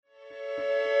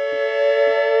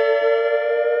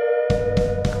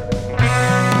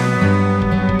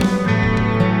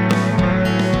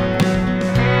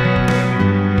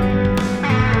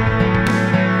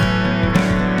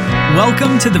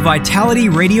Welcome to the Vitality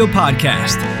Radio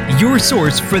Podcast, your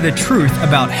source for the truth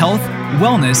about health,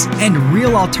 wellness, and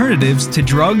real alternatives to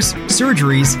drugs,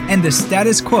 surgeries, and the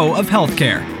status quo of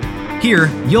healthcare. Here,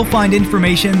 you'll find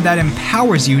information that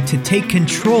empowers you to take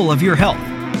control of your health.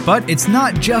 But it's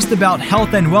not just about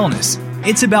health and wellness.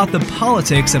 It's about the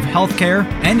politics of healthcare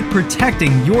and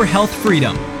protecting your health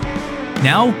freedom.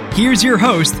 Now, here's your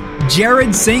host,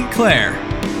 Jared St. Clair.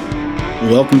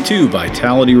 Welcome to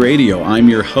Vitality Radio. I'm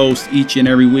your host each and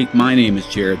every week. My name is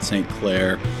Jared St.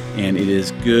 Clair, and it is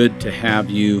good to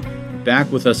have you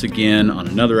back with us again on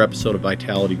another episode of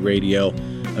Vitality Radio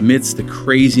amidst the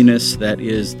craziness that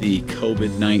is the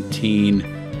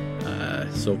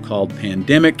COVID-19 so-called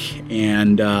pandemic.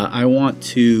 And I want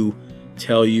to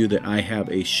tell you that I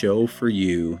have a show for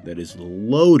you that is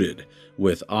loaded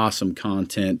with awesome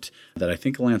content that I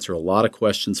think will answer a lot of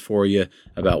questions for you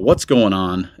about what's going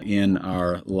on in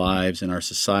our lives, in our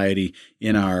society,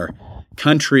 in our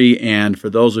country, and for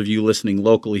those of you listening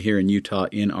locally here in Utah,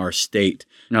 in our state.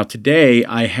 Now, today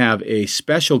I have a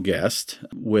special guest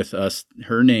with us.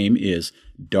 Her name is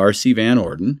Darcy Van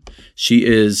Orden. She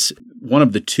is one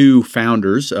of the two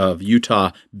founders of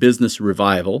Utah Business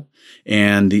Revival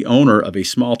and the owner of a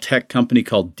small tech company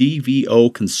called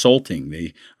DVO Consulting.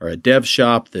 They are a dev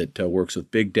shop that works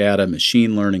with big data,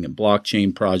 machine learning, and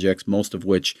blockchain projects, most of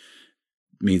which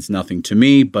means nothing to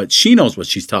me, but she knows what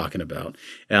she's talking about.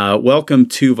 Welcome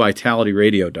to Vitality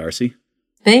Radio, Darcy.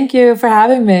 Thank you for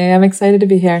having me. I'm excited to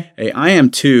be here. Hey, I am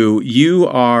too. You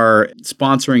are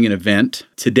sponsoring an event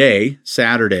today,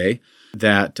 Saturday,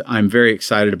 that I'm very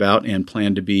excited about and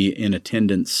plan to be in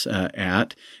attendance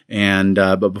at.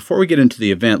 But before we get into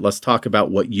the event, let's talk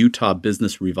about what Utah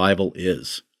Business Revival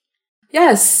is.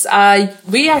 Yes,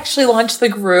 we actually launched the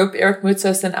group, Eric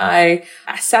Moutsos and I,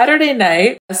 Saturday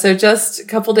night, so just a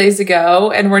couple days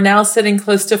ago, and we're now sitting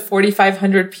close to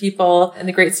 4,500 people in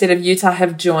the great state of Utah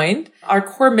have joined. Our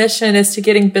core mission is to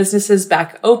getting businesses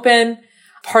back open.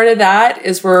 Part of that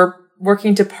is we're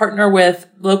working to partner with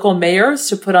local mayors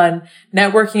to put on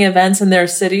networking events in their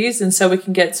cities. And so we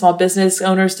can get small business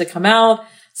owners to come out,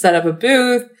 set up a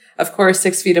booth, of course,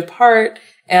 6 feet apart,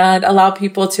 and allow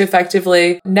people to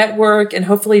effectively network and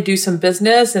hopefully do some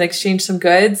business and exchange some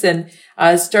goods and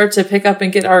start to pick up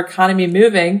and get our economy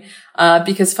moving.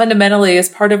 Because fundamentally, as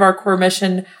part of our core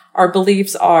mission, our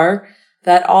beliefs are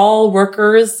that all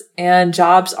workers and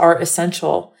jobs are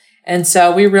essential. And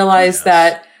so we realize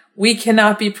that we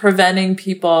cannot be preventing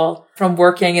people from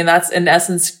working, and that's in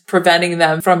essence preventing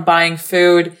them from buying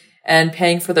food and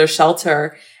paying for their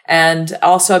shelter. And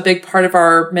also a big part of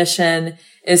our mission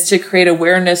is to create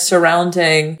awareness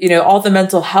surrounding, all the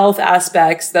mental health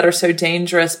aspects that are so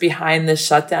dangerous behind this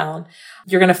shutdown.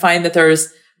 You're going to find that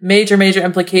there's major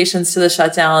implications to the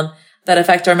shutdown that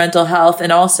affect our mental health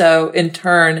and also in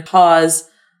turn cause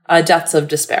deaths of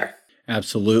despair.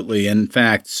 Absolutely. In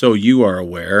fact, so you are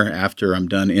aware, after I'm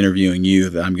done interviewing you,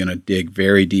 that I'm going to dig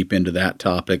very deep into that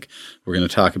topic. We're going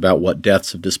to talk about what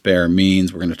deaths of despair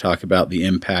means. We're going to talk about the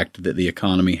impact that the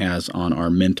economy has on our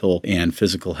mental and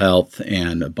physical health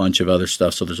and a bunch of other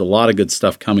stuff. So there's a lot of good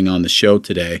stuff coming on the show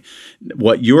today.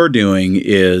 What you're doing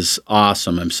is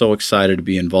awesome. I'm so excited to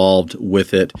be involved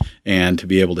with it and to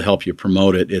be able to help you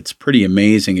promote it. It's pretty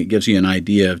amazing. It gives you an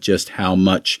idea of just how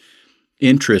much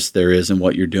interest there is in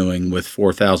what you're doing with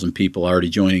 4,000 people already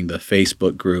joining the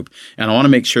Facebook group. And I want to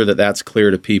make sure that that's clear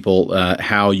to people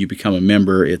how you become a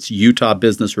member. It's Utah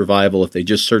Business Revival. If they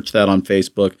just search that on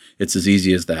Facebook, it's as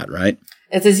easy as that, right?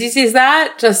 It's as easy as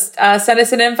that. Just send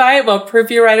us an invite. We'll approve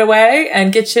you right away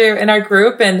and get you in our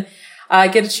group and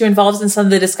get you involved in some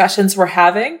of the discussions we're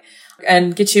having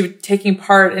and get you taking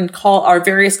part in our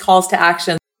various calls to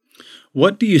action.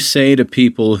 What do you say to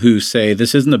people who say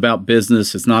this isn't about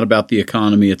business, it's not about the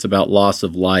economy, it's about loss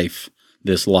of life,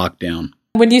 this lockdown?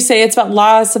 When you say it's about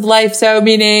loss of life, so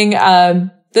meaning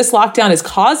this lockdown is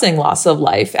causing loss of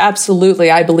life,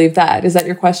 absolutely, I believe that. Is that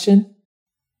your question?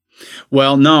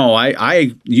 Well, no,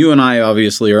 you and I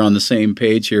obviously are on the same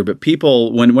page here, but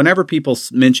whenever people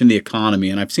mention the economy,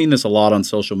 and I've seen this a lot on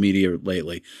social media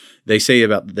lately, they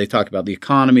talk about the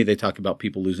economy, they talk about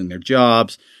people losing their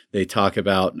jobs, they talk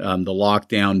about the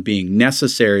lockdown being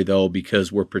necessary, though,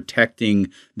 because we're protecting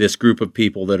this group of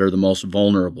people that are the most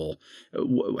vulnerable.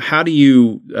 How do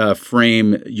you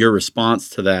frame your response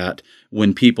to that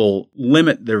when people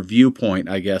limit their viewpoint,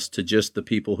 I guess, to just the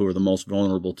people who are the most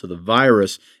vulnerable to the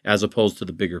virus as opposed to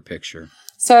the bigger picture?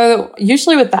 So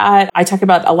usually with that, I talk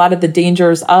about a lot of the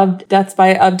dangers of deaths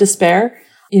of despair.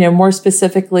 More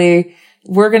specifically,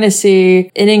 we're going to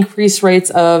see an increased rates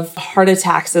of heart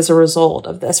attacks as a result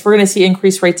of this. We're going to see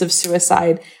increased rates of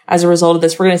suicide as a result of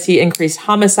this. We're going to see increased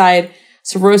homicide.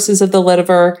 cirrhosis of the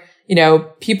liver,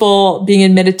 people being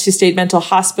admitted to state mental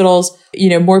hospitals,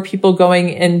 more people going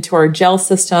into our jail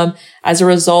system as a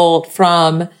result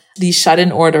from these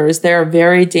shut-in orders. They're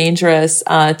very dangerous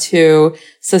to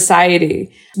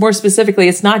society. More specifically,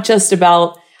 it's not just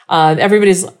about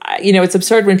everybody's, it's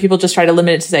absurd when people just try to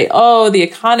limit it to say, oh, the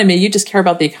economy, you just care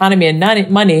about the economy and not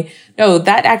money. No,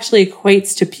 that actually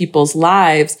equates to people's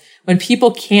lives. When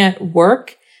people can't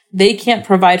work, they can't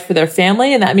provide for their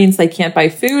family, and that means they can't buy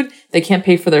food, they can't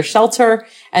pay for their shelter,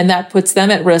 and that puts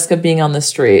them at risk of being on the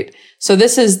street. So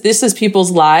this is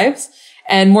people's lives.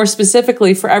 And more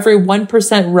specifically, for every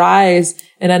 1% rise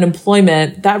in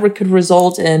unemployment, that could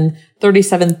result in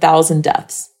 37,000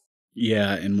 deaths.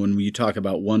 Yeah, and when you talk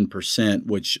about 1%,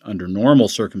 which under normal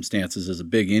circumstances is a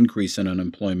big increase in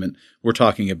unemployment, we're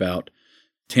talking about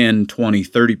 10, 20,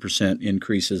 30%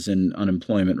 increases in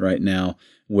unemployment right now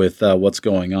with what's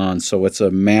going on. So it's a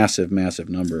massive, massive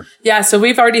number. Yeah, so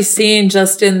we've already seen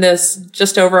just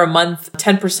over a month,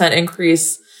 10%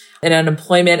 increase in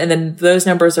unemployment. And then those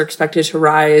numbers are expected to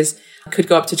rise, could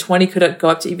go up to 20, could go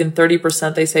up to even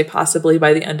 30%, they say, possibly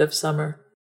by the end of summer.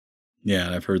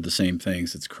 Yeah, I've heard the same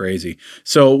things. It's crazy.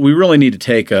 So we really need to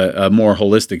take a more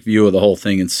holistic view of the whole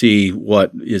thing and see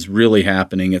what is really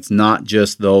happening. It's not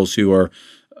just those who are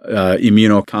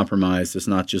immunocompromised. It's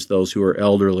not just those who are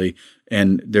elderly.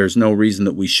 And there's no reason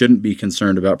that we shouldn't be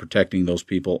concerned about protecting those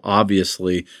people,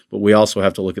 obviously. But we also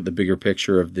have to look at the bigger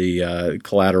picture of the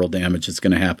collateral damage that's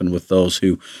going to happen with those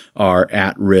who are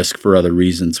at risk for other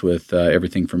reasons, with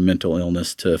everything from mental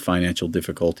illness to financial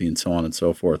difficulty and so on and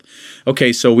so forth.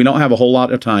 Okay, so we don't have a whole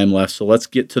lot of time left. So let's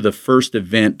get to the first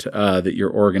event that you're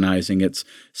organizing. It's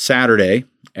Saturday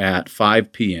at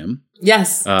 5 p.m.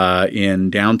 Yes. In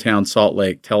downtown Salt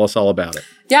Lake. Tell us all about it.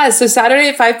 Yeah, so Saturday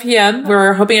at 5 p.m.,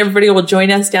 we're hoping everybody will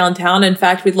join us downtown. In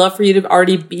fact, we'd love for you to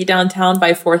already be downtown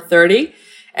by 4:30.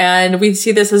 And we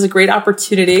see this as a great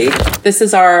opportunity. This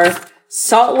is our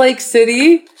Salt Lake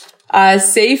City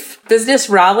Safe Business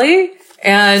Rally.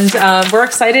 And we're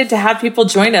excited to have people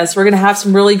join us. We're going to have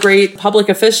some really great public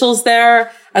officials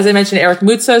there. As I mentioned, Eric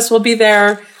Moutsos will be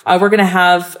there. We're going to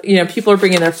have, people are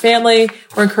bringing their family.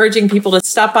 We're encouraging people to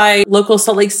stop by local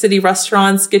Salt Lake City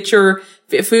restaurants, get your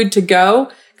food to go,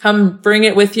 come bring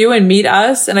it with you and meet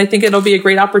us. And I think it'll be a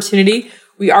great opportunity.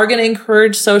 We are going to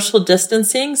encourage social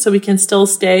distancing so we can still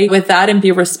stay with that and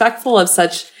be respectful of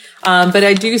such. But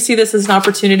I do see this as an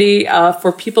opportunity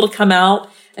for people to come out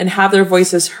and have their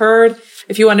voices heard.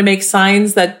 If you want to make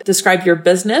signs that describe your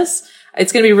business,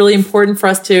 it's going to be really important for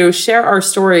us to share our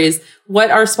stories,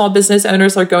 what our small business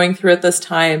owners are going through at this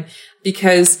time,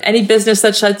 because any business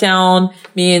that's shut down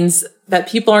means that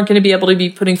people aren't going to be able to be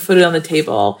putting food on the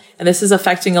table. And this is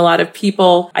affecting a lot of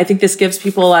people. I think this gives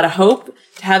people a lot of hope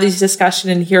to have these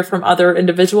discussions and hear from other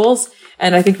individuals.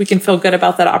 And I think we can feel good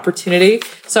about that opportunity.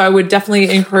 So I would definitely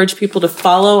encourage people to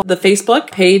follow the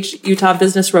Facebook page, Utah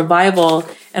Business Revival.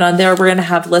 And on there, we're going to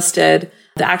have listed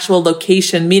the actual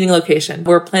location, meeting location.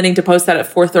 We're planning to post that at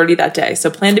 4:30 that day. So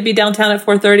plan to be downtown at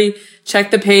 4:30.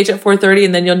 Check the page at 4:30,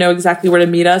 and then you'll know exactly where to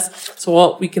meet us.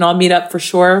 So we can all meet up for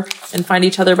sure and find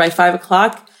each other by 5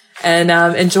 o'clock and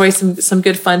enjoy some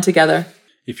good fun together.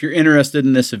 If you're interested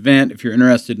in this event, if you're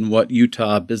interested in what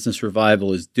Utah Business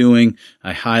Revival is doing,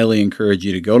 I highly encourage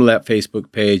you to go to that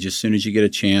Facebook page as soon as you get a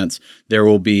chance. There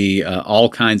will be all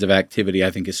kinds of activity,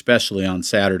 I think, especially on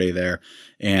Saturday there,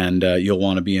 and you'll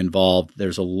want to be involved.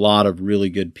 There's a lot of really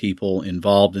good people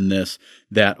involved in this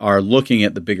that are looking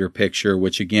at the bigger picture,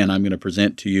 which, again, I'm going to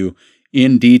present to you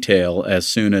in detail as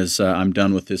soon as I'm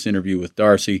done with this interview with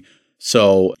Darcy.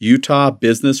 So Utah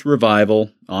Business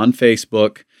Revival on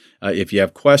Facebook. If you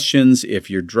have questions,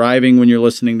 if you're driving when you're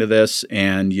listening to this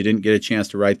and you didn't get a chance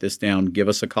to write this down, give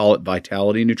us a call at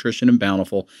Vitality Nutrition and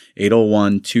Bountiful,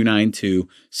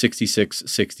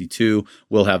 801-292-6662.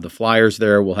 We'll have the flyers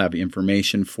there. We'll have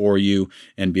information for you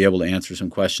and be able to answer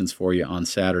some questions for you on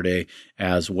Saturday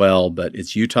as well. But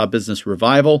it's Utah Business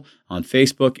Revival on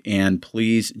Facebook, and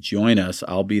please join us.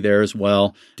 I'll be there as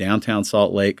well, downtown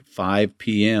Salt Lake, 5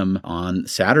 p.m. on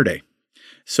Saturday.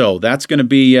 So that's going to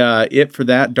be it for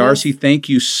that. Darcy, thank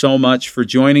you so much for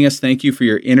joining us. Thank you for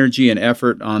your energy and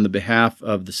effort on the behalf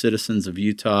of the citizens of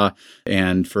Utah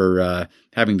and for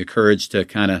having the courage to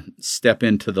kind of step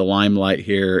into the limelight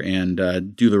here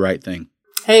and do the right thing.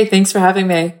 Hey, thanks for having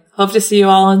me. Hope to see you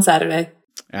all on Saturday.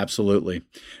 Absolutely.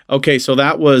 Okay, so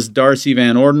that was Darcy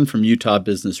Van Orden from Utah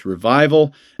Business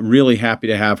Revival. Really happy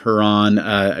to have her on.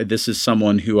 This is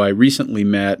someone who I recently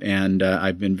met, and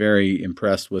I've been very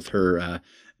impressed with her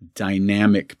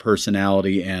dynamic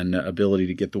personality and ability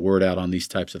to get the word out on these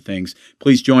types of things.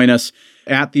 Please join us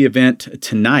At the event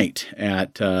tonight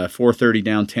at 4:30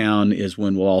 downtown is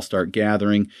when we'll all start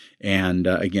gathering. And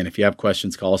again, if you have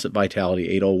questions, call us at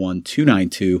Vitality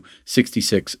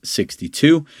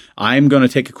 801-292-6662. I'm going to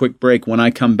take a quick break. When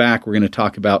I come back, we're going to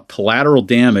talk about collateral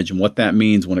damage and what that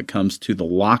means when it comes to the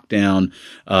lockdown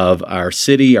of our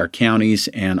city, our counties,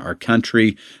 and our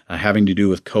country having to do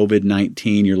with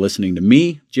COVID-19. You're listening to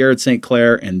me, Jared St.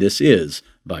 Clair, and this is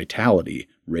Vitality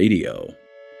Radio.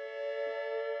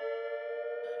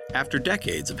 After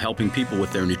decades of helping people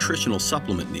with their nutritional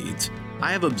supplement needs,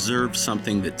 I have observed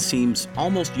something that seems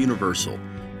almost universal.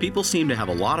 People seem to have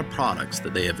a lot of products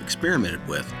that they have experimented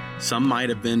with. Some might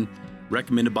have been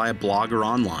recommended by a blogger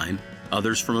online,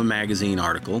 others from a magazine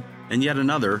article, and yet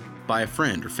another by a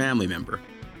friend or family member.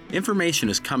 Information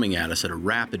is coming at us at a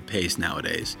rapid pace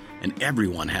nowadays, and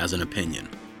everyone has an opinion.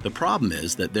 The problem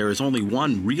is that there is only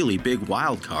one really big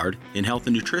wild card in health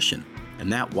and nutrition,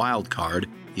 and that wild card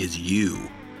is you.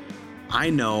 I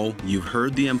know you've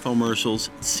heard the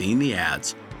infomercials, seen the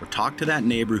ads, or talked to that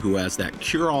neighbor who has that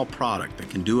cure-all product that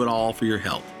can do it all for your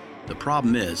health. The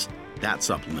problem is that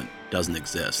supplement doesn't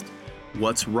exist.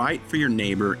 What's right for your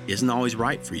neighbor isn't always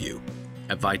right for you.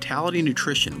 At Vitality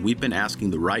Nutrition, we've been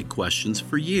asking the right questions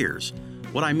for years.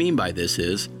 What I mean by this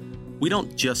is, we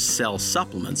don't just sell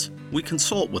supplements, we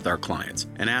consult with our clients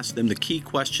and ask them the key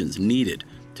questions needed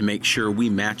to make sure we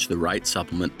match the right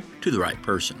supplement to the right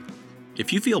person.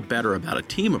 If you feel better about a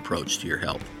team approach to your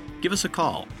health, give us a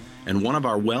call, and one of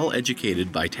our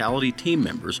well-educated Vitality team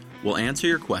members will answer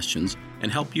your questions and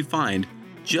help you find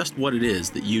just what it is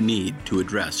that you need to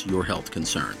address your health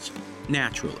concerns,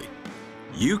 naturally.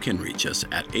 You can reach us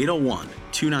at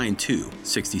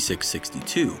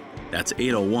 801-292-6662. That's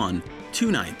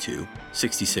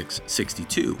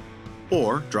 801-292-6662.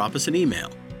 Or drop us an email,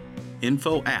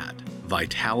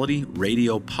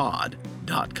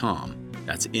 info@vitalityradiopod.com.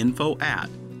 That's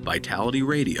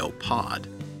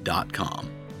info@vitalityradiopod.com.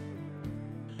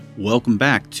 Welcome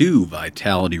back to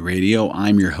Vitality Radio.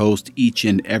 I'm your host each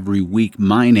and every week.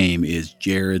 My name is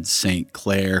Jared St.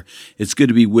 Clair. It's good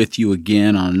to be with you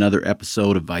again on another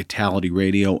episode of Vitality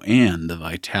Radio and the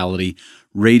Vitality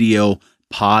Radio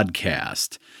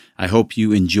podcast. I hope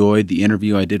you enjoyed the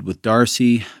interview I did with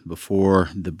Darcy before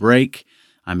the break.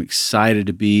 I'm excited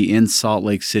to be in Salt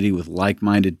Lake City with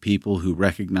like-minded people who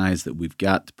recognize that we've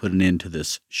got to put an end to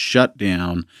this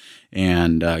shutdown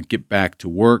and get back to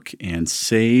work and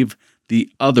save the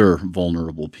other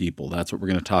vulnerable people. That's what we're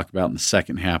going to talk about in the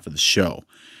second half of the show.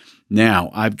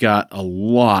 Now, I've got a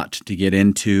lot to get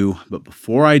into, but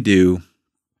before I do,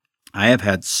 I have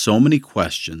had so many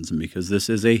questions, and because this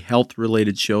is a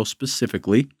health-related show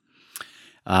specifically,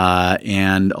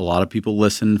 and a lot of people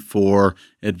listen for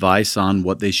advice on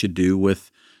what they should do with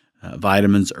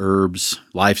vitamins, herbs,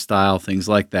 lifestyle, things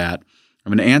like that.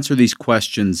 I'm going to answer these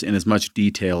questions in as much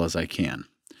detail as I can.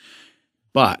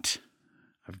 But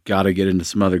I've got to get into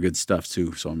some other good stuff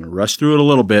too, so I'm going to rush through it a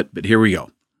little bit, but here we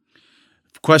go.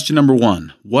 Question number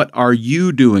 1, what are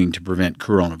you doing to prevent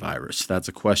coronavirus? That's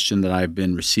a question that I've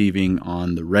been receiving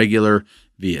on the regular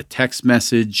via text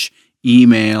message,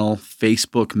 email,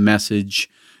 Facebook message,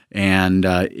 and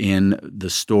in the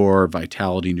store,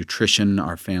 Vitality Nutrition,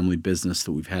 our family business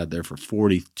that we've had there for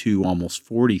 42, almost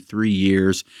 43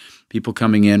 years. People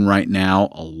coming in right now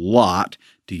a lot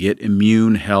to get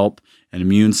immune help and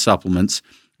immune supplements.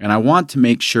 And I want to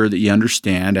make sure that you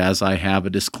understand, as I have a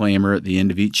disclaimer at the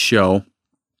end of each show,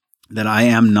 that I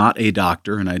am not a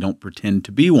doctor and I don't pretend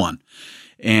to be one.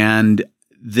 And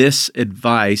this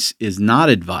advice is not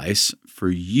advice for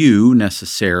you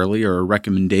necessarily, or a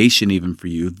recommendation even for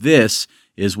you. This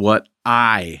is what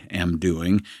I am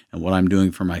doing and what I'm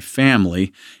doing for my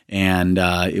family, and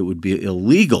it would be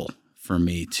illegal for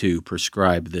me to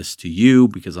prescribe this to you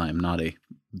because I am not a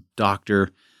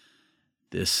doctor.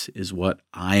 This is what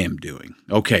I am doing.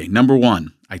 Okay, number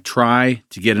 1, I try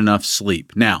to get enough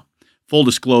sleep. Now, full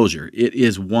disclosure, it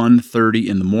is 1:30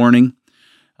 in the morning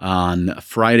on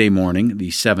Friday morning, the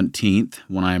 17th,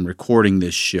 when I am recording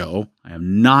this show. I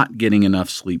am not getting enough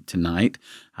sleep tonight.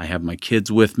 I have my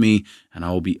kids with me, and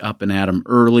I will be up and at them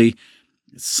early.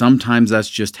 Sometimes that's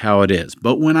just how it is.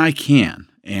 But when I can,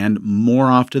 and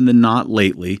more often than not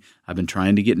lately, I've been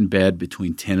trying to get in bed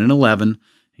between 10 and 11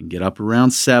 and get up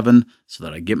around 7 so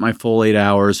that I get my full 8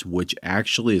 hours, which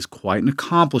actually is quite an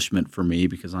accomplishment for me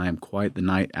because I am quite the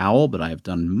night owl, but I have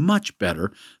done much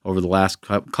better over the last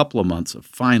couple of months of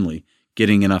finally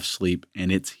getting enough sleep,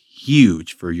 and it's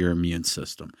huge for your immune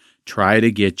system. Try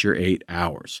to get your 8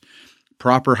 hours.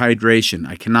 Proper hydration.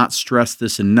 I cannot stress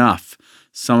this enough.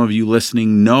 Some of you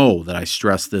listening know that I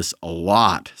stress this a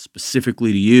lot,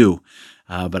 specifically to you.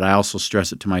 but I also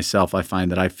stress it to myself. I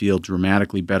find that I feel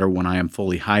dramatically better when I am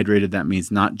fully hydrated. That means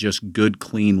not just good,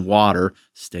 clean water.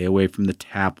 Stay away from the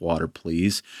tap water,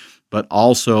 please. But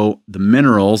also the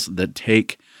minerals that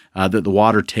that the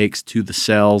water takes to the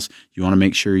cells. You want to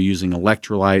make sure you're using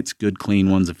electrolytes, good, clean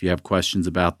ones. If you have questions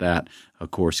about that,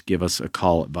 of course, give us a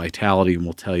call at Vitality and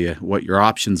we'll tell you what your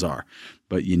options are.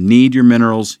 But you need your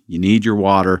minerals, you need your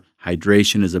water.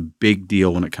 Hydration is a big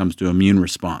deal when it comes to immune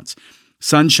response.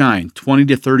 Sunshine, 20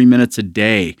 to 30 minutes a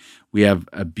day. We have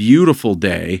a beautiful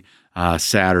day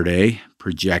Saturday,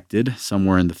 projected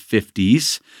somewhere in the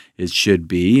 50s. It should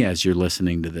be as you're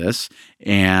listening to this.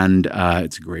 And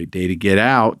it's a great day to get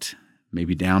out,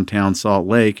 maybe downtown Salt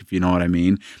Lake, if you know what I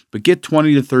mean. But get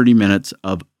 20 to 30 minutes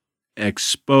of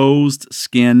exposed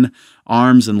skin,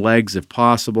 arms and legs if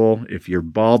possible. If you're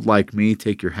bald like me,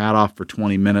 take your hat off for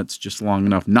 20 minutes, just long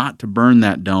enough not to burn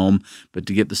that dome, but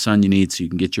to get the sun you need so you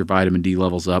can get your vitamin D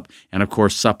levels up. And of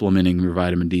course, supplementing your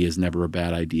vitamin D is never a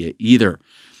bad idea either.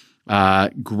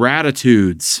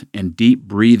 Gratitudes and deep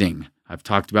breathing. I've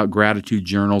talked about gratitude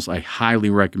journals. I highly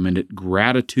recommend it.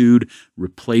 Gratitude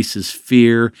replaces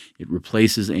fear. It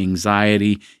replaces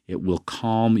anxiety. It will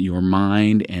calm your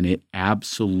mind, and it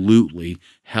absolutely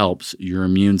helps your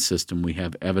immune system. We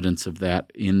have evidence of that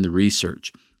in the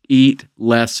research. Eat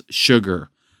less sugar.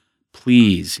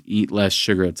 Please eat less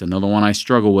sugar. It's another one I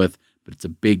struggle with, but it's a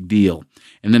big deal.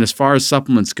 And then as far as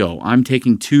supplements go, I'm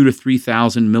taking 2,000 to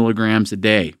 3,000 milligrams a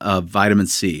day of vitamin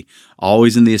C,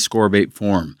 always in the ascorbate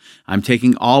form. I'm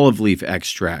taking olive leaf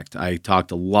extract. I talked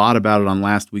a lot about it on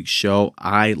last week's show.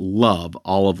 I love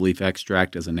olive leaf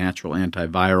extract as a natural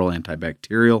antiviral,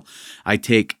 antibacterial. I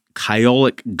take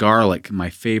Kyolic garlic,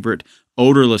 my favorite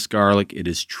odorless garlic. It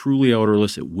is truly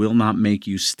odorless. It will not make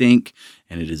you stink,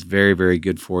 and it is very, very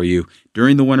good for you.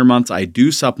 During the winter months, I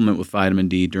do supplement with vitamin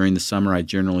D. During the summer, I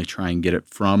generally try and get it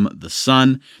from the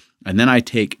sun. And then I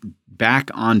take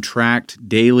Back on Track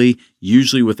daily,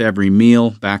 usually with every meal.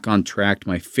 Back on Track,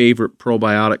 my favorite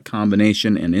probiotic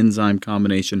combination and enzyme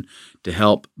combination to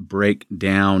help break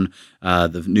down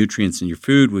the nutrients in your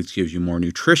food, which gives you more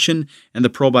nutrition. And the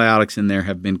probiotics in there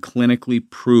have been clinically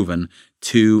proven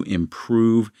to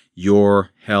improve your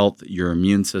health, your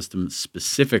immune system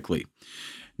specifically.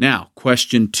 Now,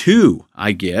 question 2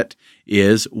 I get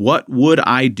is, what would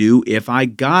I do if I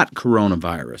got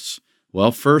coronavirus?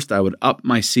 Well, first, I would up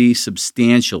my C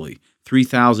substantially,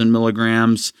 3,000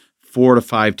 milligrams, 4 to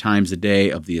 5 times a day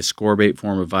of the ascorbate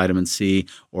form of vitamin C,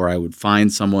 or I would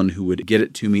find someone who would get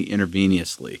it to me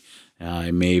intravenously. I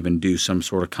may even do some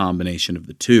sort of combination of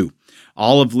the two.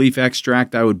 Olive leaf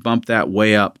extract, I would bump that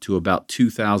way up to about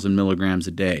 2,000 milligrams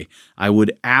a day. I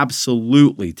would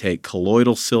absolutely take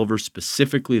colloidal silver,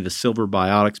 specifically the Silver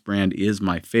Biotics brand is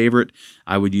my favorite.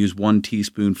 I would use 1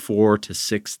 teaspoon 4 to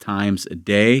 6 times a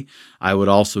day. I would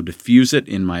also diffuse it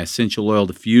in my essential oil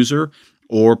diffuser,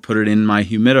 or put it in my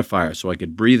humidifier so I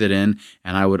could breathe it in,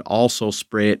 and I would also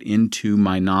spray it into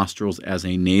my nostrils as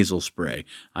a nasal spray.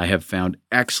 I have found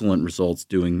excellent results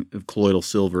doing colloidal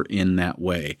silver in that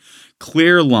way.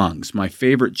 Clear lungs, my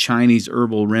favorite Chinese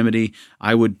herbal remedy,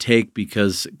 I would take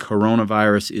because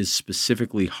coronavirus is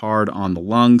specifically hard on the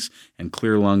lungs, and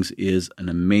Clear Lungs is an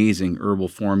amazing herbal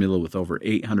formula with over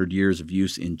 800 years of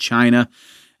use in China.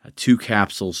 2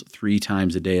 capsules 3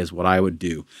 times a day is what I would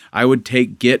do. I would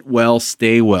take Get Well,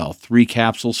 Stay Well, 3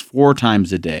 capsules 4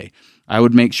 times a day. I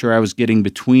would make sure I was getting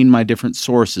between my different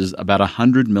sources about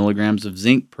 100 milligrams of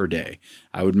zinc per day.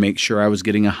 I would make sure I was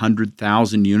getting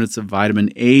 100,000 units of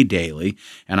vitamin A daily,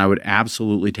 and I would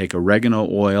absolutely take oregano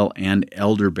oil and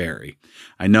elderberry.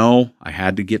 I know I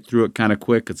had to get through it kind of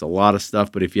quick. It's a lot of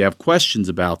stuff, but if you have questions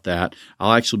about that,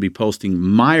 I'll actually be posting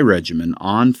my regimen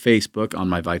on Facebook, on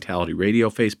my Vitality Radio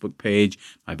Facebook page,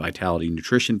 my Vitality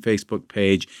Nutrition Facebook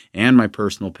page, and my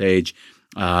personal page.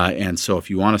 And so if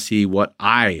you want to see what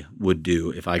I would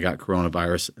do if I got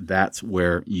coronavirus, that's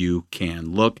where you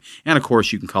can look. And of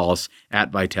course, you can call us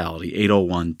at Vitality,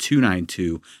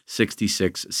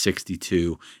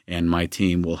 801-292-6662, and my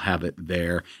team will have it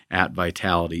there at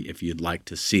Vitality if you'd like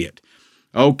to see it.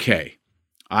 Okay,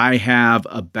 I have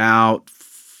about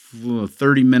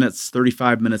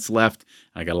 35 minutes left.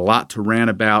 I got a lot to rant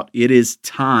about. It is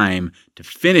time to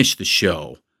finish the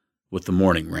show with the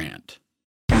morning rant.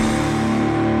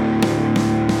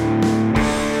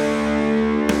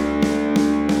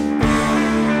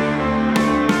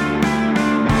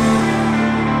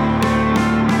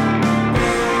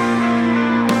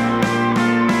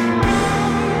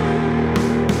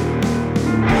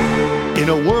 In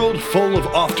a world full of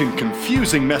often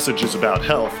confusing messages about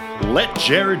health, let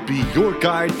Jared be your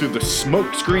guide through the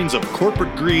smokescreens of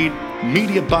corporate greed,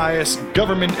 media bias,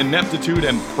 government ineptitude,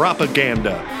 and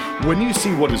propaganda. When you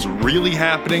see what is really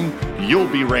happening, you'll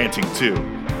be ranting too.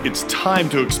 It's time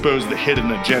to expose the hidden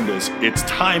agendas. It's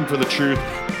time for the truth.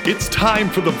 It's time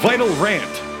for the Vital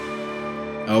Rant.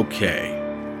 Okay.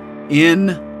 In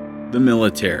the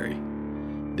military,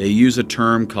 they use a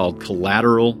term called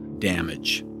collateral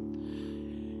damage.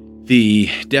 The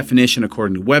definition,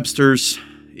 according to Webster's,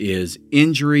 is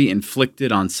injury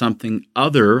inflicted on something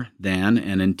other than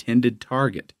an intended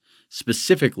target,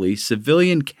 specifically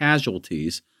civilian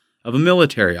casualties of a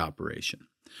military operation.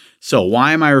 So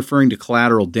why am I referring to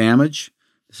collateral damage?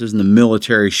 This isn't a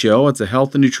military show, it's a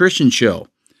health and nutrition show.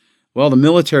 Well, the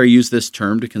military use this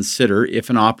term to consider if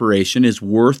an operation is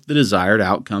worth the desired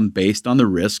outcome based on the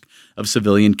risk of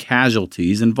civilian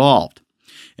casualties involved.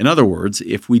 In other words,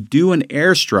 if we do an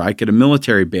airstrike at a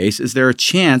military base, is there a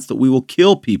chance that we will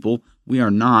kill people we are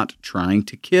not trying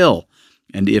to kill?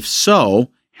 And if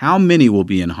so, how many will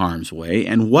be in harm's way,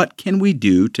 and what can we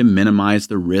do to minimize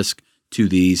the risk to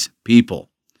these people?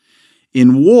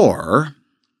 In war,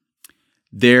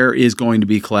 there is going to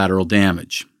be collateral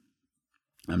damage.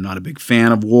 I'm not a big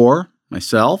fan of war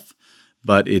myself,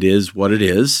 but it is what it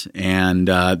is, and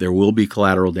there will be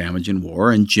collateral damage in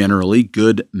war, and generally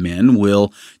good men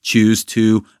will choose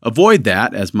to avoid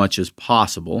that as much as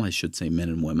possible. I should say men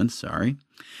and women, sorry.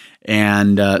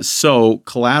 And so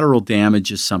collateral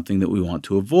damage is something that we want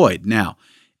to avoid. Now,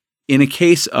 in a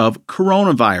case of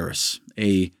coronavirus,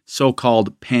 a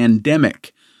so-called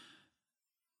pandemic,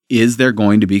 is there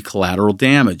going to be collateral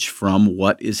damage from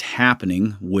what is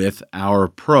happening with our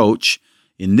approach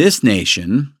in this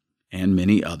nation and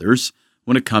many others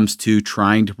when it comes to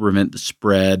trying to prevent the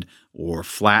spread or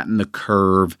flatten the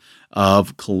curve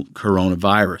of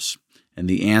coronavirus? And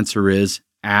the answer is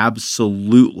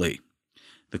absolutely.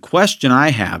 The question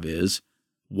I have is,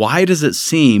 why does it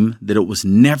seem that it was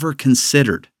never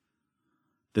considered?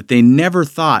 That they never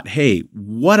thought, hey,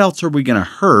 what else are we going to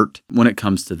hurt when it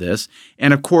comes to this?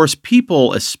 And of course,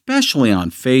 people, especially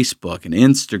on Facebook and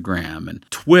Instagram and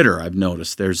Twitter, I've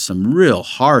noticed there's some real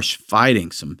harsh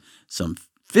fighting, some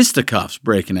fisticuffs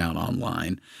breaking out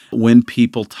online when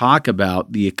people talk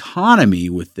about the economy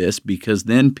with this, because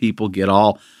then people get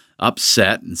all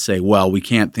upset and say, well, we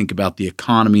can't think about the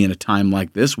economy in a time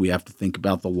like this. We have to think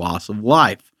about the loss of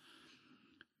life.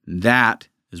 And that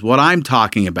is what I'm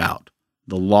talking about.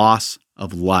 The loss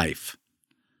of life.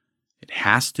 It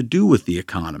has to do with the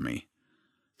economy.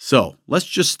 So let's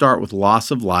just start with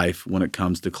loss of life when it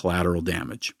comes to collateral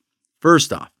damage.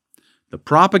 First off, the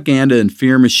propaganda and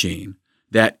fear machine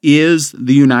that is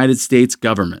the United States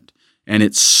government and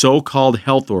its so-called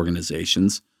health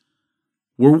organizations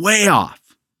were way off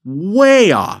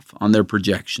on their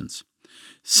projections.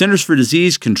 Centers for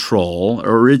Disease Control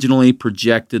originally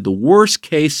projected the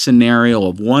worst-case scenario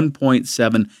of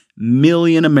 1.7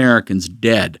 million Americans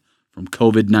dead from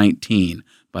COVID-19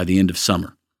 by the end of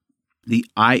summer. The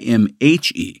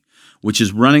IMHE, which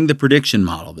is running the prediction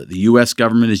model that the U.S.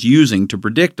 government is using to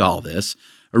predict all this,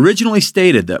 originally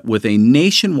stated that with a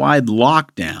nationwide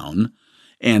lockdown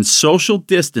and social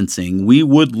distancing, we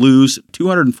would lose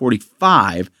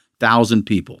 245,000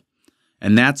 people.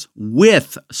 And that's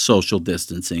with social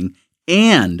distancing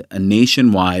and a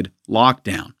nationwide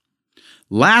lockdown.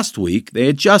 Last week, they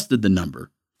adjusted the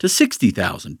number to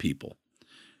 60,000 people.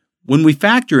 When we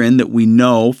factor in that we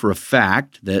know for a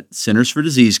fact that Centers for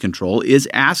Disease Control is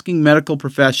asking medical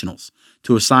professionals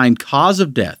to assign cause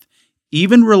of death,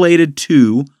 even related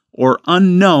to or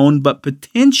unknown but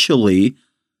potentially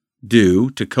due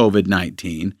to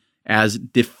COVID-19, as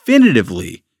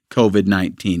definitively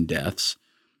COVID-19 deaths,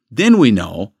 then we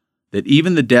know that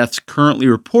even the deaths currently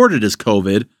reported as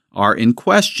COVID are in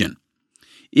question.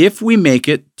 If we make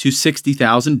it to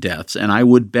 60,000 deaths, and I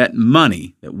would bet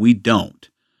money that we don't,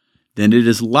 then it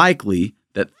is likely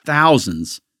that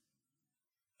thousands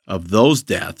of those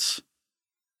deaths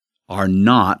are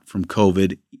not from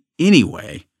COVID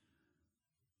anyway.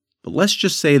 But let's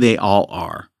just say they all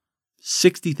are.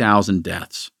 60,000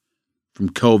 deaths from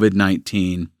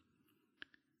COVID-19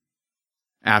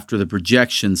 after the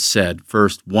projections said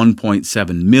first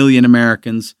 1.7 million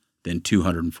Americans, then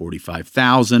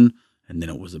 245,000, and then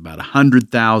it was about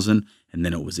 100,000, and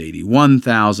then it was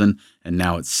 81,000, and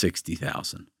now it's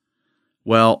 60,000.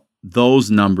 Well,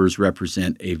 those numbers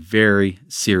represent a very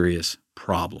serious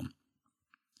problem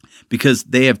because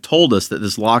they have told us that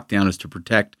this lockdown is to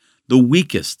protect the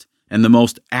weakest and the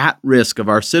most at risk of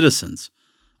our citizens.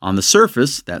 On the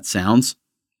surface, that sounds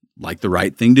like the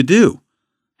right thing to do.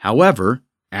 However,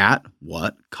 at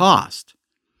what cost?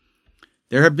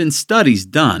 there have been studies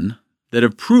done that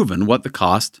have proven what the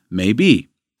cost may be.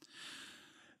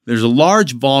 There's a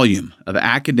large volume of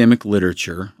academic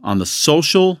literature on the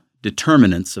social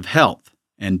determinants of health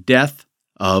and death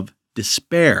of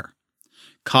despair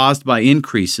caused by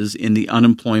increases in the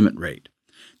unemployment rate.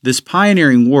 This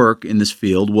pioneering work in this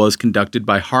field was conducted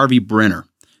by Harvey Brenner,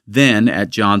 then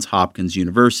at Johns Hopkins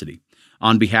University,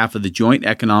 on behalf of the Joint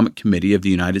Economic Committee of the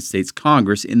United States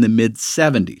Congress in the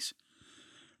mid-70s.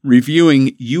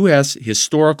 Reviewing U.S.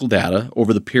 historical data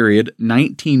over the period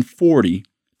 1940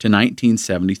 to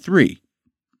 1973,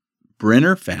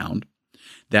 Brenner found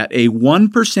that a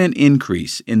 1%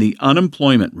 increase in the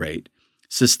unemployment rate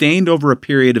sustained over a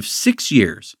period of 6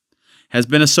 years has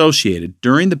been associated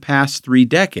during the past 3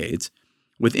 decades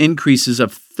with increases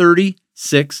of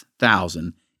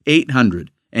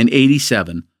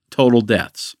 36,887 total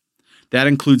deaths. That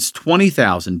includes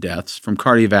 20,000 deaths from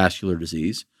cardiovascular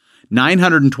disease,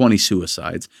 920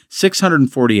 suicides,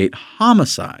 648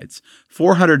 homicides,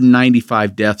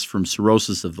 495 deaths from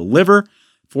cirrhosis of the liver,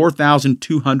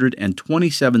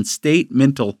 4,227 state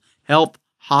mental health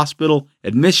hospital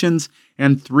admissions,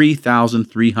 and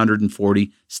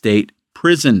 3,340 state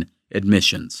prison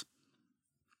admissions,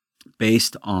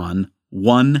 based on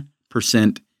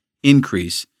 1%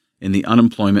 increase in the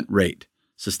unemployment rate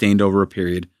sustained over a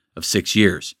period of 6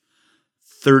 years.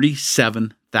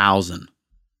 37,000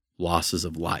 losses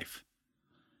of life.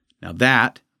 Now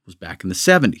that was back in the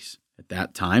 70s. At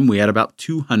that time, we had about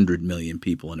 200 million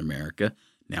people in America.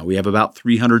 Now we have about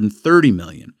 330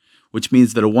 million, which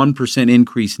means that a 1%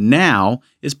 increase now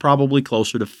is probably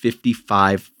closer to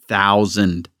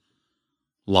 55,000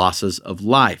 losses of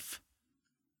life.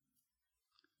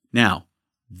 Now,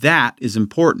 that is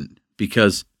important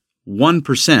because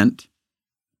 1%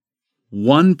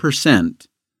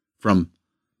 from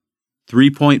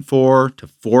 3.4 to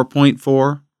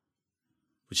 4.4,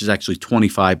 which is actually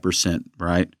 25%,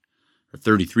 right? Or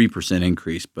 33%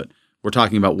 increase, but we're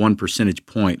talking about 1 percentage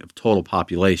point of total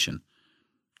population,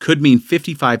 could mean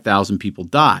 55,000 people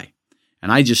die.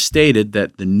 And I just stated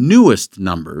that the newest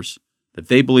numbers that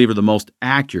they believe are the most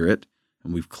accurate,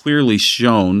 and we've clearly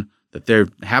shown that they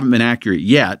haven't been accurate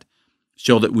yet,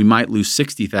 show that we might lose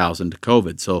 60,000 to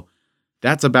COVID. So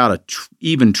that's about a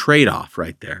even trade-off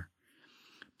right there.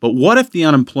 But what if the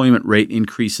unemployment rate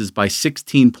increases by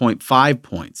 16.5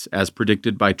 points, as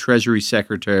predicted by Treasury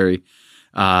Secretary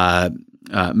Mnuchin?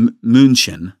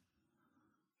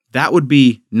 That would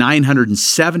be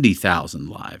 970,000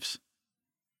 lives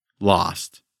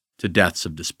lost to deaths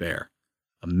of despair.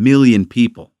 1 million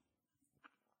people.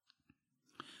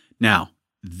 Now,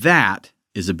 that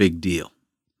is a big deal.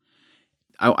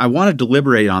 I want to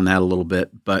deliberate on that a little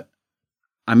bit, but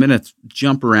I'm going to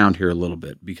jump around here a little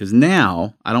bit because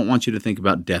now I don't want you to think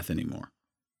about death anymore.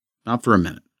 Not for a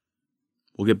minute.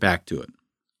 We'll get back to it.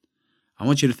 I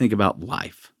want you to think about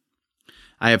life.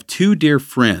 I have 2 dear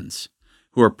friends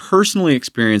who are personally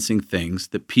experiencing things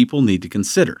that people need to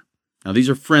consider. Now, these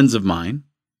are friends of mine,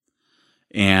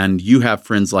 and you have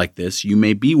friends like this. You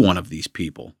may be one of these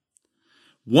people.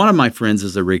 One of my friends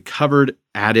is a recovered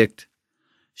addict.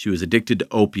 She was addicted to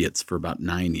opiates for about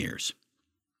 9 years.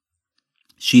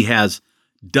 She has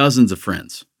dozens of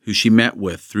friends who she met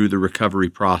with through the recovery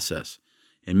process,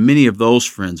 and many of those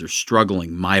friends are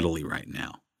struggling mightily right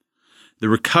now. The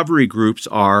recovery groups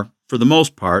are, for the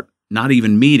most part, not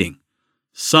even meeting.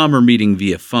 Some are meeting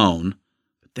via phone,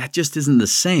 but that just isn't the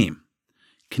same.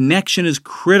 Connection is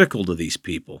critical to these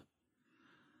people.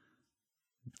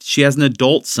 She has an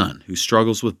adult son who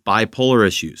struggles with bipolar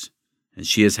issues, and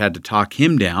she has had to talk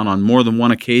him down on more than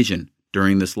one occasion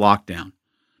during this lockdown.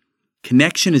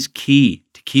 Connection is key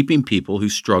to keeping people who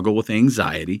struggle with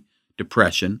anxiety,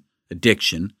 depression,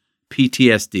 addiction,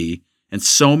 PTSD, and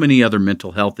so many other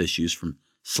mental health issues from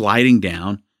sliding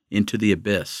down into the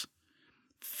abyss.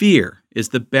 Fear is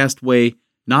the best way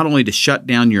not only to shut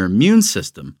down your immune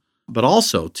system, but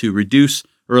also to reduce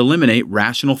or eliminate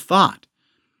rational thought.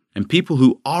 And people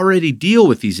who already deal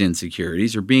with these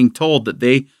insecurities are being told that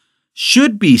they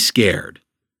should be scared.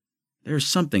 There's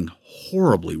something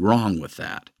horribly wrong with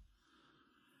that.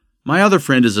 My other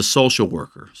friend is a social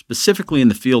worker, specifically in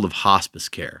the field of hospice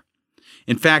care.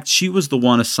 In fact, she was the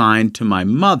one assigned to my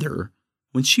mother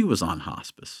when she was on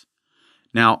hospice.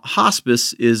 Now,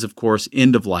 hospice is, of course,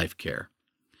 end-of-life care.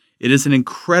 It is an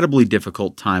incredibly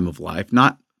difficult time of life,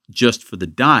 not just for the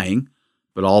dying,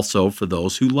 but also for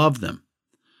those who love them.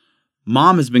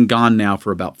 Mom has been gone now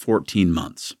for about 14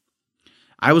 months.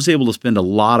 I was able to spend a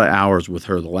lot of hours with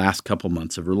her the last couple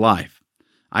months of her life.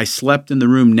 I slept in the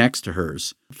room next to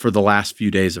hers for the last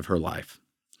few days of her life.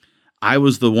 I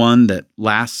was the one that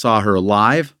last saw her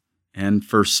alive and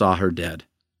first saw her dead.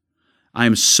 I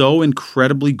am so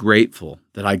incredibly grateful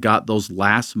that I got those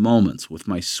last moments with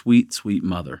my sweet, sweet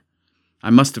mother. I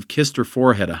must have kissed her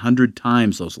forehead 100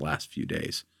 times those last few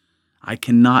days. I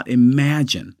cannot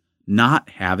imagine not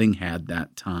having had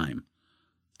that time,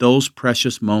 those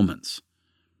precious moments.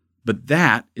 But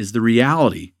that is the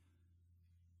reality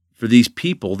for these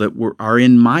people that are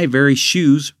in my very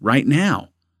shoes right now.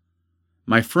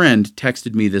 My friend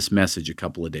texted me this message a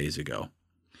couple of days ago.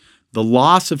 The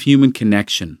loss of human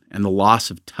connection and the loss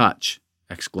of touch, !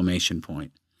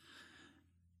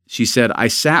 She said, I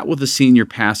sat with a senior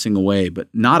passing away, but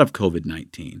not of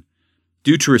COVID-19.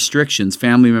 Due to restrictions,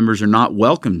 family members are not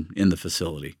welcome in the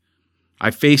facility. I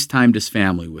FaceTimed his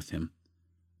family with him.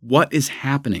 What is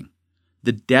happening?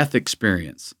 The death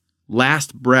experience,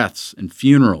 last breaths, and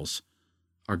funerals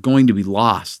are going to be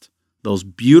lost. Those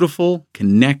beautiful,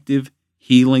 connective,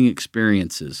 healing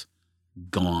experiences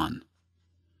gone.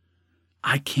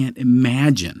 I can't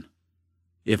imagine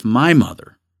if my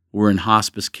mother were in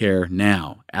hospice care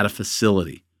now at a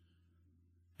facility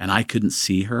and I couldn't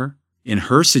see her. In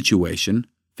her situation,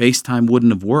 FaceTime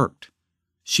wouldn't have worked.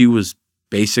 She was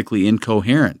basically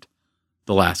incoherent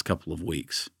the last couple of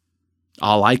weeks.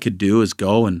 All I could do is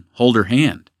go and hold her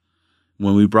hand.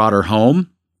 When we brought her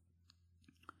home,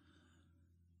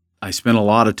 I spent a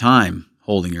lot of time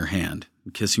holding her hand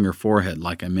and kissing her forehead,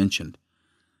 like I mentioned.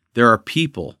 There are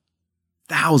people,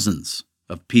 thousands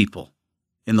of people,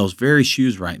 in those very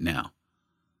shoes right now.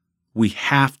 We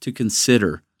have to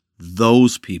consider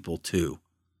those people too.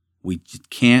 We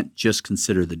can't just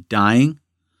consider the dying.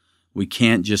 We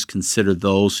can't just consider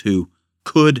those who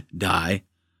could die.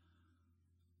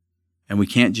 And we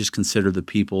can't just consider the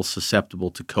people susceptible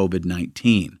to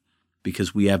COVID-19,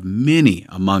 because we have many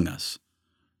among us,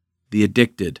 the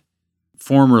addicted,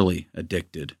 formerly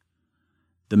addicted,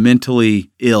 the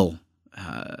mentally ill,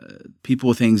 people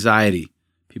with anxiety,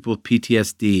 people with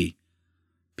PTSD,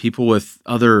 people with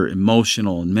other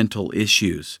emotional and mental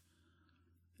issues,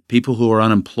 people who are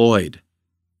unemployed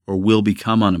or will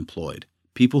become unemployed,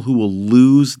 people who will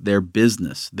lose their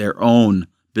business, their own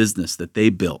business that they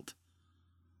built.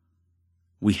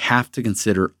 We have to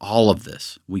consider all of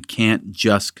this. We can't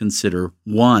just consider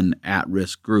one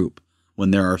at-risk group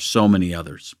when there are so many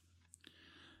others.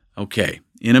 Okay,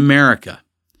 in America,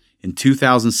 in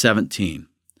 2017,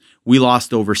 we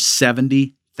lost over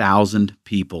 70,000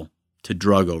 people to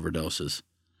drug overdoses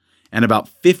and about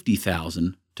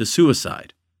 50,000 to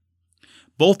suicide.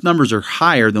 Both numbers are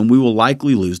higher than we will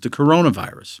likely lose to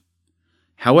coronavirus.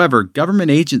 However, government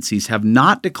agencies have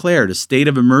not declared a state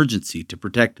of emergency to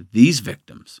protect these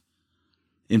victims.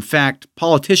 In fact,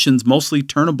 politicians mostly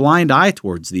turn a blind eye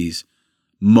towards these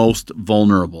most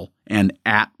vulnerable and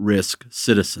at-risk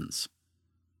citizens.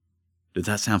 Does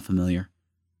that sound familiar?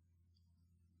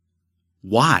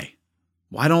 Why?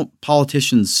 Why don't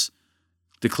politicians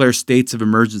declare states of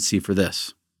emergency for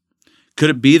this?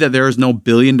 Could it be that there is no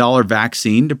billion-dollar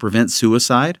vaccine to prevent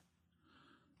suicide?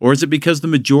 Or is it because the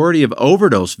majority of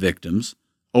overdose victims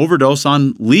overdose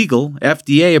on legal,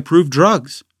 FDA-approved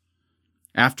drugs?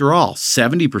 After all,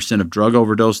 70% of drug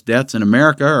overdose deaths in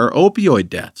America are opioid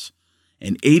deaths,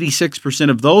 and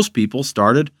 86% of those people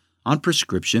started on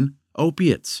prescription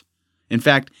opiates. In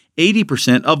fact,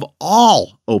 80% of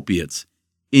all opiates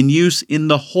in use in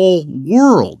the whole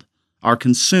world are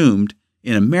consumed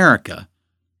in America,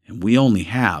 and we only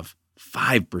have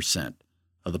 5%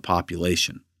 of the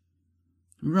population.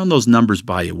 Let me run those numbers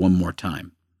by you one more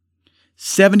time.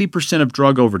 70% of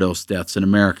drug overdose deaths in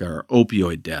America are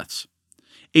opioid deaths.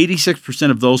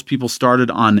 86% of those people started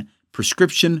on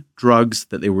prescription drugs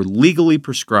that they were legally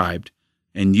prescribed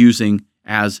and using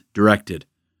as directed.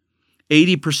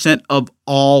 80% of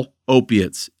all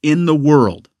opiates in the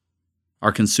world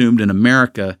are consumed in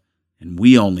America, and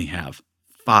we only have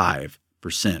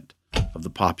 5% of the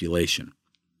population.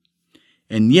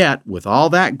 And yet, with all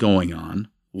that going on,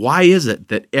 why is it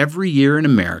that every year in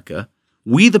America,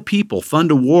 we the people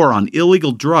fund a war on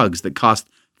illegal drugs that cost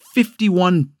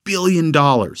 $51 billion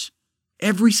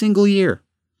every single year?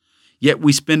 Yet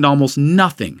we spend almost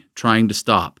nothing trying to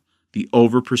stop the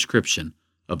overprescription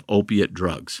of opiate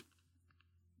drugs.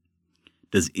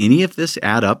 Does any of this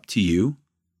add up to you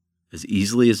as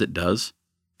easily as it does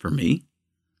for me?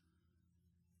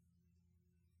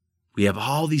 We have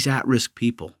all these at-risk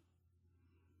people.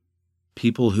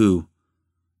 People who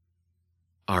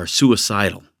are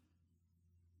suicidal.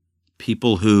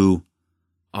 People who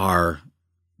are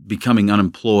becoming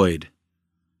unemployed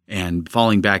and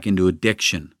falling back into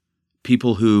addiction.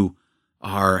 People who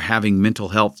are having mental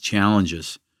health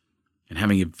challenges and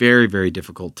having a very, very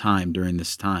difficult time during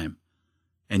this time.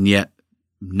 And yet,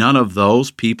 none of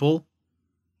those people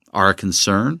are a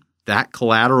concern? That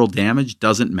collateral damage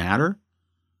doesn't matter?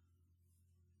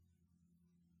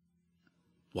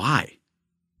 Why?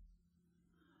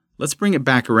 Let's bring it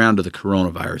back around to the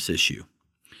coronavirus issue.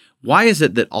 Why is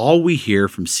it that all we hear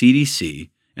from CDC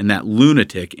and that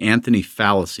lunatic Anthony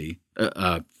Fauci,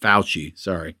 that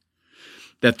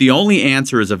the only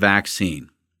answer is a vaccine?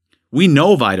 We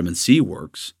know vitamin C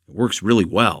works. It works really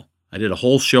well. I did a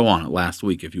whole show on it last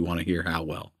week if you want to hear how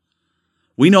well.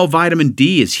 We know vitamin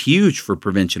D is huge for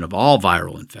prevention of all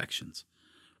viral infections.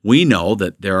 We know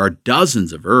that there are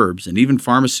dozens of herbs and even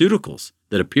pharmaceuticals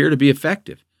that appear to be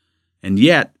effective. And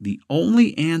yet, the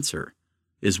only answer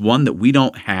is one that we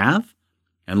don't have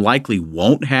and likely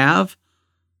won't have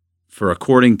for,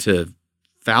 according to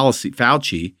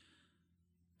Fauci,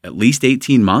 at least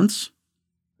 18 months?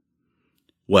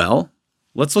 Well,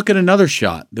 let's look at another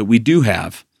shot that we do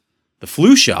have. The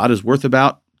flu shot is worth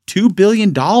about $2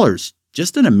 billion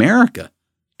just in America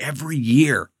every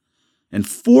year, and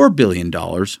 $4 billion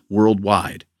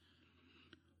worldwide.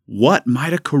 What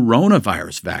might a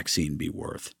coronavirus vaccine be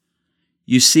worth?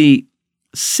 You see,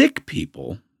 sick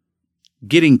people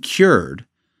getting cured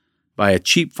by a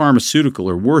cheap pharmaceutical,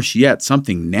 or worse yet,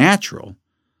 something natural,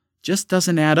 just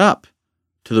doesn't add up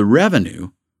to the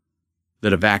revenue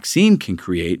that a vaccine can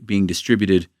create being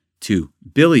distributed to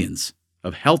billions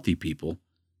of healthy people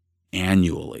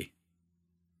annually,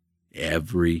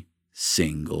 every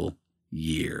single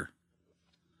year.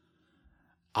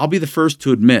 I'll be the first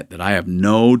to admit that I have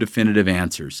no definitive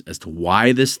answers as to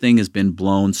why this thing has been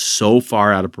blown so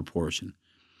far out of proportion.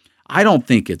 I don't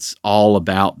think it's all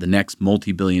about the next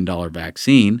multi-billion-dollar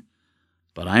vaccine,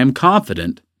 but I am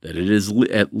confident that it is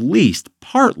at least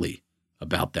partly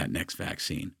about that next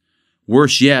vaccine.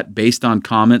 Worse yet, based on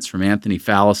comments from Anthony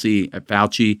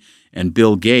Fauci and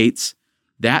Bill Gates,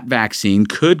 that vaccine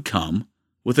could come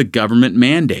with a government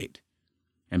mandate,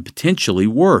 and potentially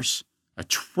worse, a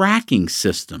tracking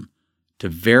system to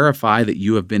verify that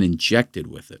you have been injected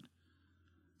with it.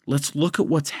 Let's look at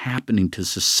what's happening to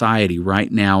society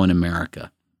right now in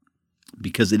America,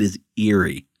 because it is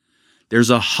eerie. There's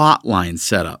a hotline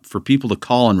set up for people to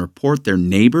call and report their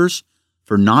neighbors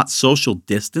for not social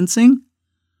distancing.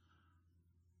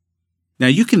 Now,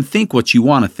 you can think what you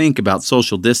want to think about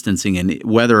social distancing and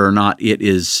whether or not it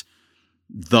is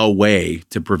the way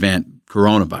to prevent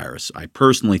coronavirus. I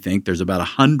personally think there's about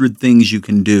 100 things you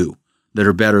can do that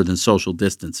are better than social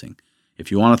distancing.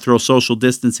 If you want to throw social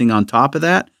distancing on top of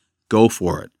that, go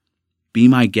for it. Be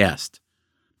my guest.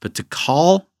 But to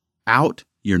call out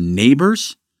your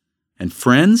neighbors and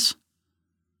friends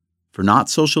for not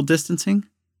social distancing,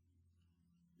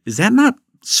 is that not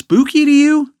spooky to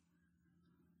you?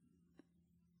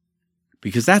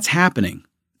 Because that's happening.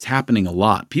 It's happening a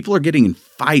lot. People are getting in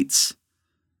fights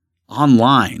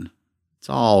online. It's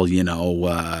all,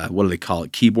 what do they call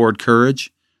it? Keyboard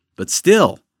courage. But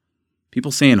still,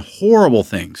 people saying horrible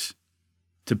things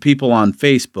to people on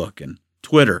Facebook and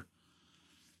Twitter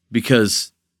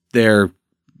because they're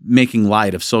making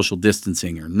light of social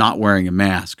distancing or not wearing a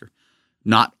mask or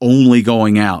not only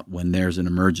going out when there's an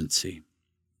emergency.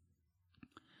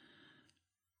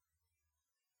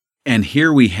 And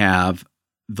here we have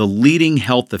the leading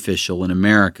health official in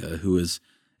America, who is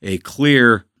a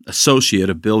clear associate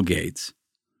of Bill Gates,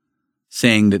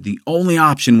 saying that the only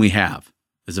option we have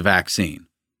is a vaccine,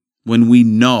 when we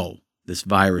know this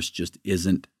virus just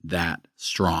isn't that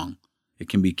strong. It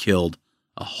can be killed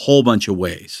a whole bunch of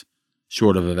ways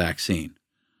short of a vaccine,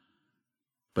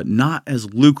 but not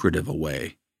as lucrative a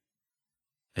way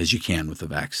as you can with a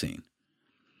vaccine.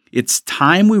 It's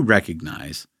time we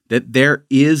recognize that there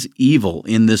is evil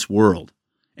in this world,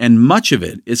 and much of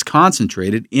it is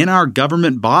concentrated in our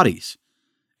government bodies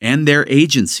and their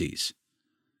agencies,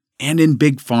 and in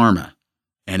Big Pharma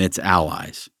and its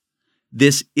allies.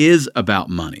 This is about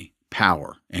money,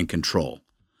 power, and control.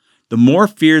 The more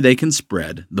fear they can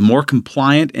spread, the more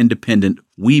compliant and dependent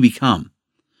we become.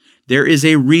 There is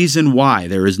a reason why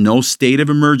there is no state of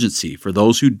emergency for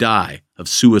those who die of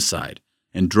suicide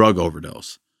and drug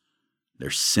overdose. There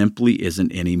simply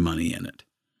isn't any money in it.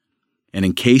 And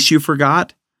in case you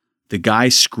forgot, the guy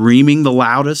screaming the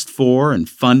loudest for and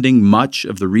funding much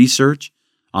of the research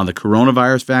on the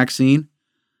coronavirus vaccine,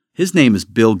 his name is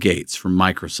Bill Gates from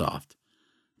Microsoft.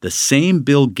 The same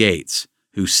Bill Gates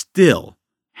who still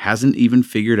hasn't even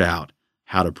figured out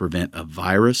how to prevent a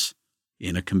virus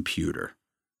in a computer.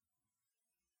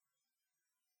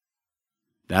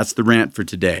 That's the rant for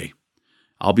today.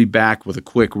 I'll be back with a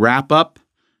quick wrap-up,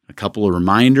 a couple of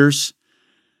reminders.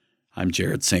 I'm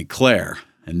Jared St. Clair,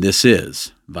 and this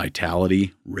is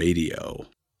Vitality Radio.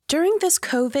 During this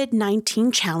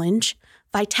COVID-19 challenge,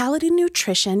 Vitality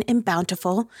Nutrition in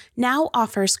Bountiful now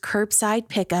offers curbside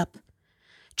pickup.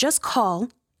 Just call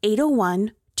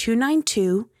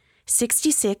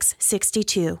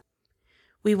 801-292-6662.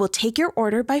 We will take your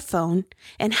order by phone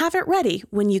and have it ready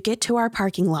when you get to our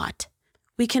parking lot.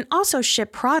 We can also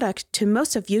ship product to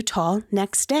most of Utah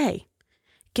next day.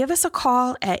 Give us a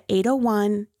call at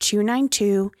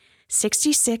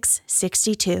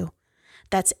 801-292-6662.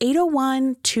 That's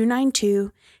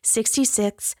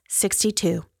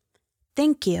 801-292-6662.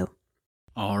 Thank you.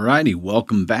 All righty,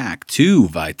 welcome back to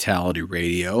Vitality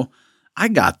Radio. I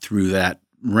got through that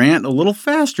rant a little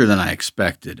faster than I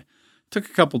expected. Took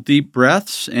a couple deep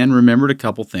breaths and remembered a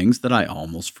couple things that I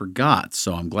almost forgot.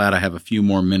 So I'm glad I have a few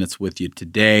more minutes with you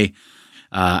today.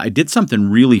 I did something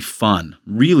really fun,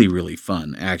 really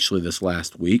fun, actually, this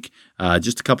last week.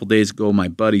 Just a couple days ago, my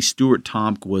buddy Stuart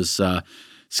Tomk was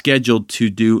scheduled to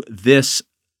do this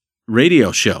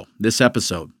radio show, this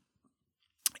episode.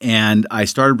 And I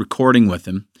started recording with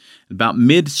him. About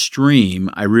midstream,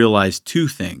 I realized two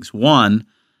things. One,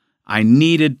 I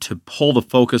needed to pull the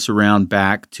focus around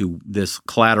back to this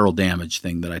collateral damage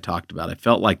thing that I talked about. I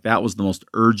felt like that was the most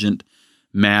urgent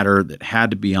matter that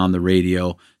had to be on the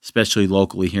radio, especially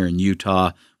locally here in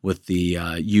Utah with the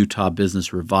Utah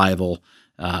Business Revival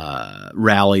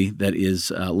rally that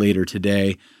is later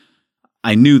today.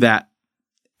 I knew that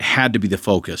had to be the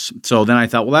focus. So then I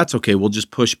thought, well, that's okay. We'll just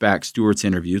push back Stuart's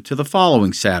interview to the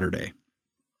following Saturday.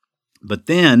 But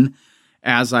then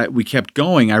as we kept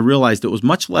going, I realized it was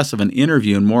much less of an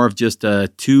interview and more of just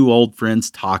two old friends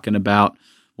talking about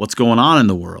what's going on in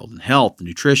the world and health,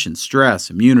 nutrition, stress,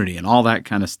 immunity, and all that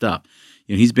kind of stuff.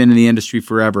 You know, he's been in the industry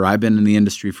forever. I've been in the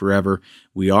industry forever.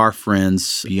 We are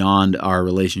friends beyond our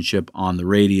relationship on the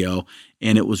radio,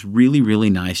 and it was really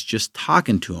nice just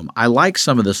talking to him. I like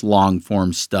some of this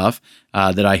long-form stuff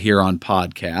that I hear on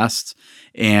podcasts,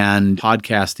 and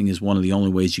podcasting is one of the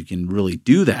only ways you can really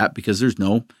do that because there's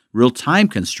no real time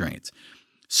constraints.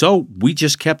 So we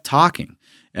just kept talking.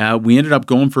 We ended up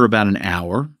going for about an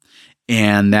hour,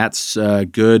 and that's a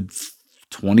good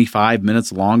 25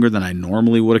 minutes longer than I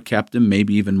normally would have kept him,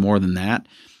 maybe even more than that.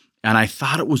 And I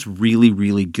thought it was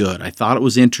really good. I thought it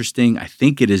was interesting. I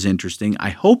think it is interesting. I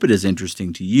hope it is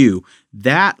interesting to you.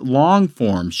 That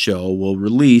long-form show will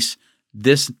release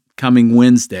this coming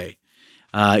Wednesday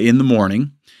in the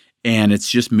morning, and it's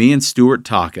just me and Stuart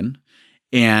talking.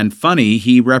 And funny,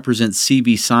 he represents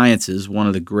CV Sciences, one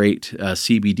of the great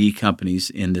CBD companies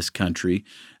in this country.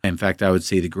 In fact, I would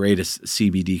say the greatest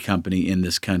CBD company in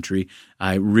this country.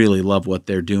 I really love what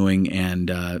they're doing,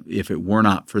 and if it were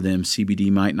not for them,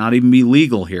 CBD might not even be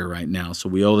legal here right now. So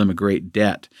we owe them a great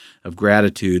debt of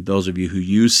gratitude, those of you who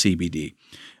use CBD.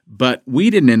 But we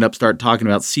didn't end up start talking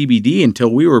about CBD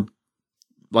until we were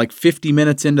like 50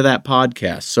 minutes into that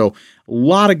podcast. So a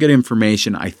lot of good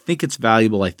information. I think it's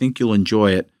valuable. I think you'll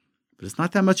enjoy it, but it's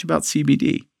not that much about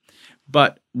CBD.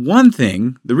 But one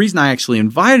thing, the reason I actually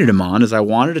invited him on is I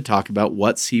wanted to talk about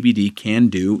what CBD can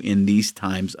do in these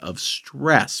times of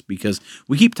stress, because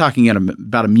we keep talking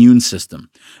about immune system,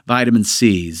 vitamin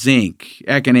C, zinc,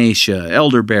 echinacea,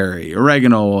 elderberry,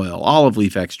 oregano oil, olive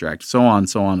leaf extract, so on.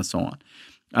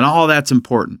 And all that's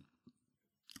important.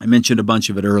 I mentioned a bunch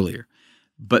of it earlier.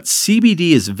 But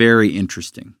CBD is very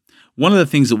interesting. One of the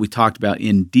things that we talked about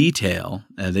in detail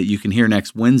that you can hear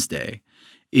next Wednesday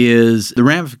is the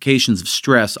ramifications of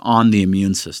stress on the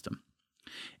immune system.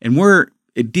 And we're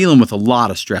dealing with a lot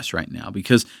of stress right now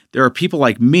because there are people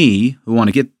like me who want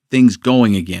to get things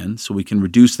going again so we can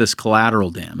reduce this collateral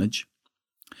damage.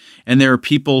 And there are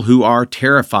people who are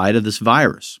terrified of this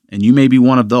virus. And you may be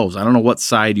one of those. I don't know what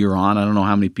side you're on. I don't know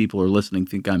how many people are listening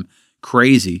think I'm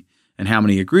crazy and how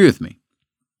many agree with me.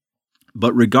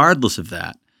 But regardless of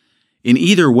that, in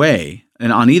either way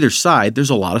and on either side, there's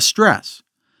a lot of stress.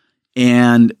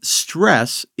 And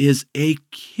stress is a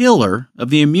killer of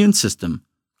the immune system,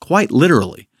 quite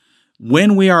literally.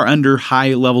 When we are under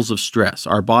high levels of stress,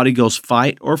 our body goes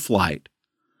fight or flight.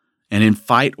 And in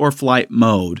fight or flight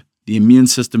mode, the immune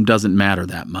system doesn't matter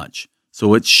that much.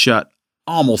 So it's shut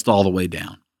almost all the way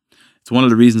down. It's one of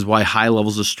the reasons why high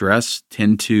levels of stress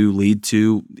tend to lead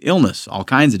to illness, all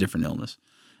kinds of different illness.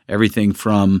 Everything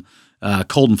from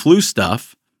cold and flu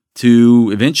stuff to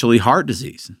eventually heart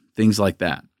disease, things like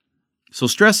that. So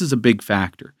stress is a big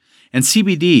factor. And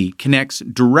CBD connects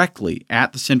directly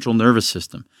at the central nervous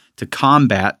system to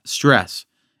combat stress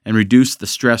and reduce the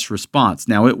stress response.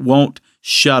 Now, it won't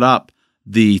shut up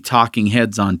the talking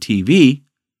heads on TV,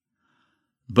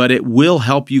 but it will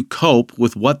help you cope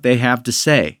with what they have to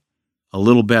say a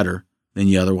little better than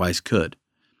you otherwise could.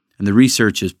 And the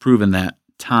research has proven that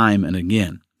time and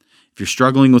again. If you're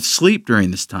struggling with sleep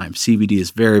during this time, CBD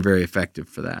is very, very effective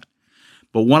for that.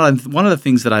 But one of the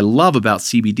things that I love about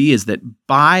CBD is that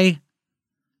by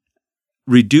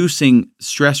reducing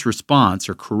stress response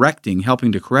or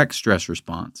helping to correct stress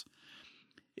response,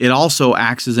 it also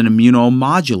acts as an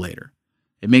immunomodulator.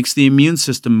 It makes the immune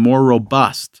system more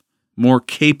robust, more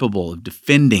capable of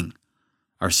defending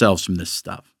ourselves from this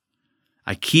stuff.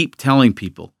 I keep telling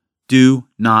people, do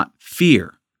not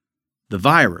fear the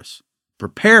virus.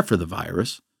 Prepare for the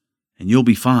virus, and you'll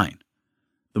be fine.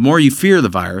 The more you fear the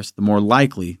virus, the more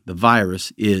likely the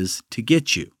virus is to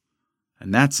get you.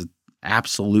 And that's an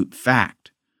absolute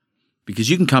fact. Because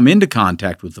you can come into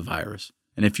contact with the virus,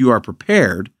 and if you are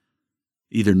prepared,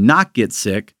 either not get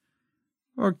sick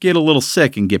or get a little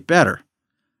sick and get better.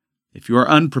 If you are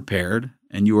unprepared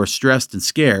and you are stressed and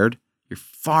scared, you're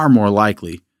far more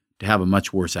likely to have a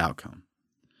much worse outcome.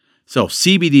 So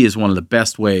CBD is one of the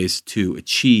best ways to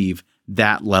achieve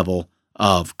that level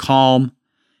of calm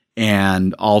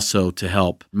and also to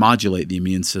help modulate the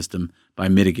immune system by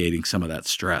mitigating some of that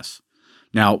stress.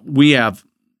 Now, we have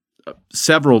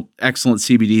several excellent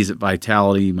CBDs at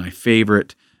Vitality. My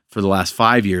favorite for the last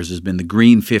 5 years has been the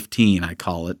Green 15, I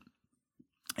call it.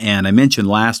 And I mentioned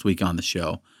last week on the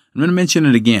show, I'm going to mention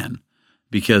it again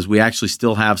because we actually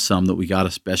still have some that we got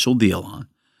a special deal on,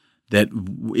 that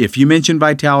if you mention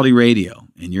Vitality Radio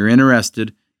and you're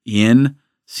interested in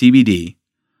CBD,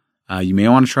 you may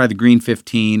want to try the Green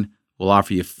 15. We'll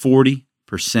offer you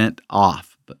 40%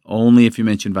 off, but only if you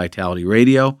mention Vitality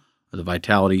Radio or the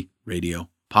Vitality Radio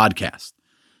podcast.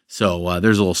 So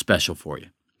there's a little special for you.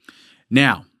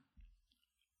 Now,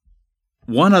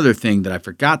 one other thing that I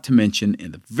forgot to mention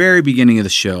in the very beginning of the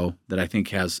show that I think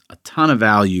has a ton of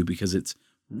value because it's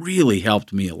really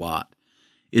helped me a lot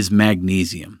is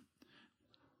magnesium.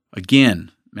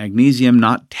 Again, magnesium,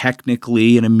 not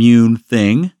technically an immune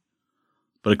thing,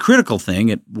 but a critical thing.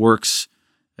 It works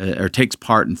or takes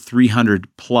part in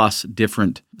 300 plus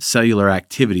different cellular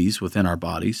activities within our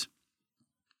bodies.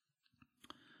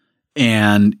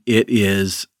 And it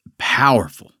is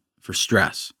powerful for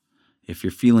stress. If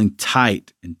you're feeling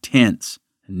tight and tense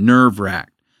and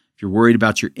nerve-wracked, if you're worried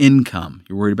about your income,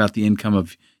 you're worried about the income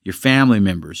of your family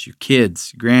members, your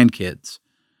kids, your grandkids,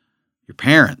 your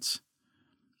parents,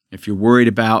 if you're worried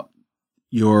about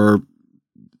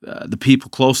the people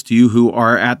close to you who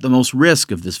are at the most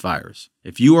risk of this virus,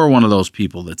 if you are one of those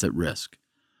people that's at risk,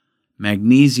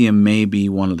 magnesium may be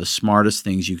one of the smartest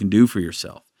things you can do for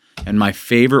yourself. And my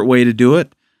favorite way to do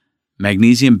it,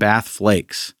 magnesium bath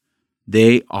flakes.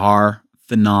 They are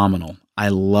phenomenal. I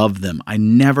love them. I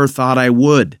never thought I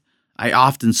would. I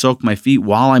often soak my feet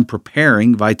while I'm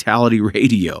preparing Vitality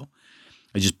Radio.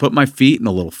 I just put my feet in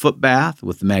a little foot bath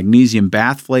with the magnesium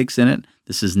bath flakes in it.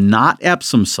 This is not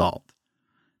Epsom salt.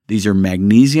 These are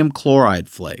magnesium chloride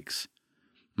flakes.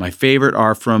 My favorite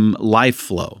are from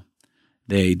LifeFlow.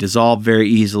 They dissolve very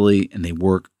easily and they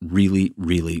work really,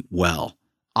 really well.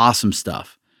 Awesome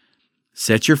stuff.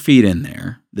 Set your feet in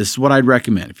there. This is what I'd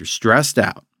recommend. If you're stressed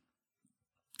out,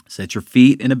 set your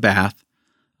feet in a bath,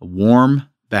 a warm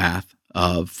bath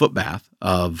foot bath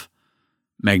of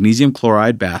magnesium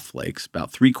chloride bath flakes,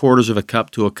 about 3/4 of a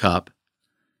cup to a cup,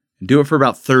 and do it for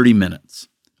about 30 minutes.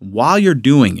 While you're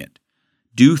doing it,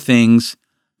 do things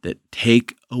that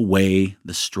take away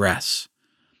the stress.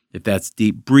 If that's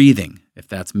deep breathing, if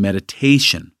that's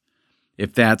meditation,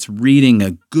 if that's reading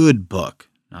a good book,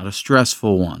 not a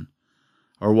stressful one,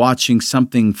 or watching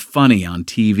something funny on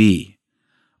TV,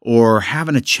 or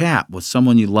having a chat with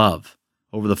someone you love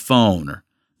over the phone or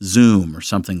Zoom or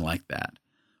something like that.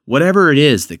 Whatever it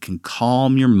is that can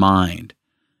calm your mind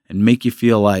and make you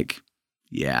feel like,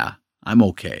 yeah, I'm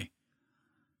okay.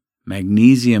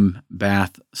 Magnesium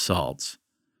bath salts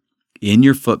in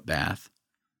your foot bath,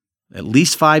 at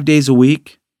least 5 days a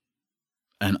week,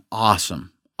 an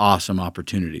awesome, awesome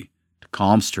opportunity to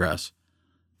calm stress,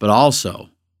 but also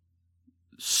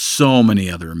so many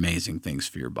other amazing things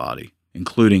for your body,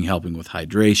 including helping with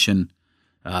hydration,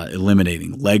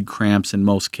 eliminating leg cramps in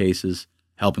most cases,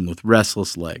 helping with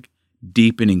restless leg,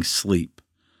 deepening sleep.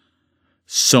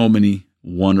 So many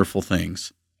wonderful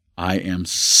things. I am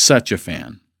such a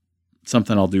fan.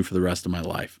 Something I'll do for the rest of my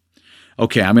life.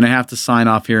 Okay, I'm going to have to sign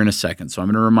off here in a second, so I'm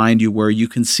going to remind you where you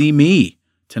can see me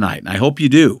tonight, and I hope you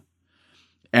do.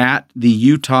 At the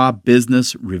Utah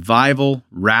Business Revival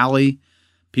Rally,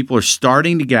 people are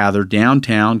starting to gather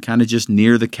downtown, kind of just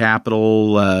near the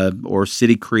Capitol or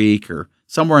City Creek or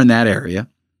somewhere in that area,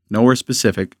 nowhere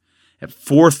specific, at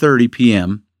 4:30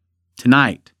 p.m.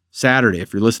 tonight, Saturday,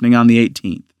 if you're listening on the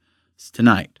 18th. It's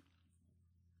tonight.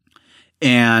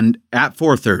 And at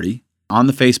 4:30, on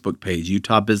the Facebook page,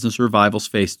 Utah Business Revival's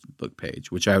Facebook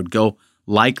page, which I would go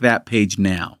like that page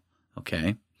now,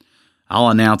 okay? I'll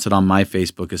announce it on my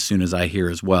Facebook as soon as I hear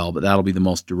as well, but that'll be the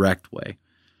most direct way.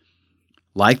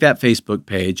 Like that Facebook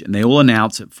page, and they will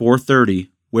announce at 4:30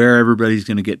 where everybody's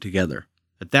going to get together.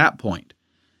 At that point,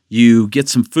 you get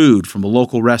some food from a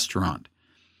local restaurant.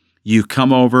 You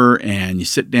come over and you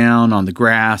sit down on the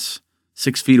grass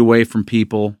 6 feet away from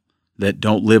people that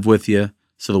don't live with you,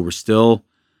 so that we're still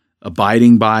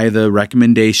abiding by the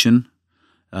recommendation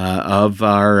of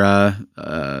our,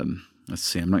 let's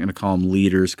see, I'm not going to call them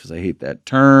leaders because I hate that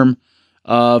term,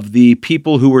 of the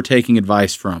people who we're taking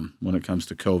advice from when it comes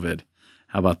to COVID.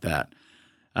 How about that?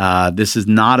 This is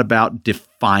not about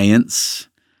defiance.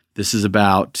 This is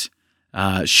about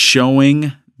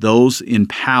showing those in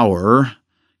power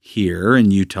here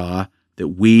in Utah that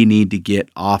we need to get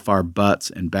off our butts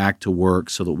and back to work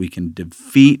so that we can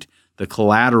defeat the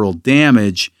collateral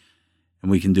damage,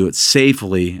 and we can do it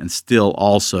safely and still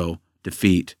also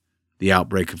defeat the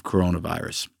outbreak of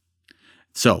coronavirus.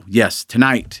 So, yes,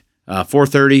 tonight,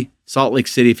 4:30, Salt Lake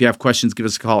City. If you have questions, give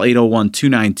us a call,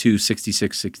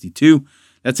 801-292-6662.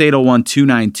 That's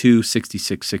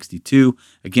 801-292-6662.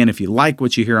 Again, if you like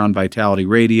what you hear on Vitality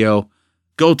Radio,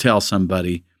 go tell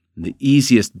somebody. And the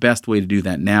easiest, best way to do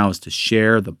that now is to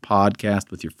share the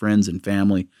podcast with your friends and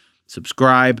family.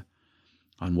 Subscribe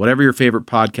on whatever your favorite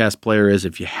podcast player is.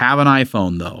 If you have an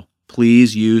iPhone, though,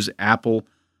 please use Apple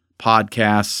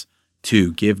Podcasts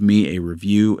to give me a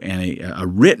review and a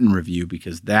written review,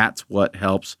 because that's what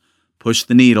helps push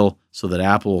the needle so that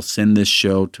Apple will send this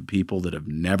show to people that have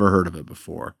never heard of it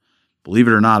before. Believe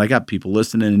it or not, I got people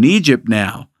listening in Egypt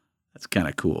now. That's kind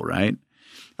of cool, right?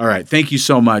 All right. Thank you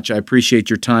so much. I appreciate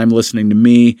your time listening to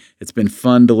me. It's been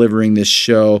fun delivering this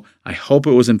show. I hope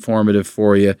it was informative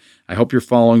for you. I hope you're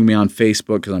following me on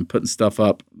Facebook, because I'm putting stuff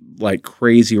up like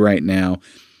crazy right now.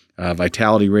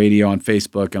 Vitality Radio on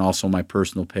Facebook, and also my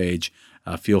personal page.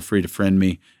 Feel free to friend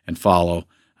me and follow.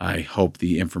 I hope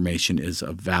the information is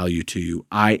of value to you.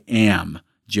 I am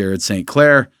Jared St.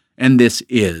 Clair, and this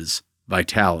is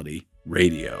Vitality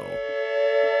Radio.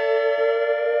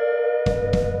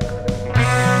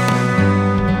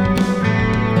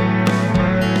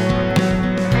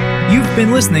 You've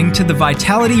been listening to the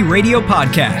Vitality Radio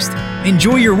Podcast.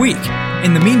 Enjoy your week.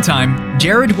 In the meantime,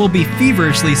 Jared will be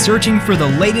feverishly searching for the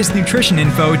latest nutrition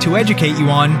info to educate you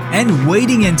on and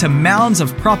wading into mounds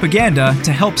of propaganda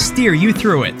to help steer you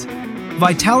through it.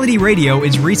 Vitality Radio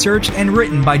is researched and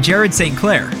written by Jared St.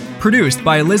 Clair, produced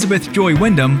by Elizabeth Joy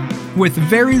Wyndham, with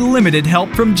very limited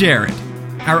help from Jared.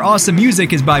 Our awesome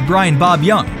music is by Brian Bob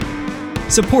Young.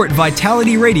 Support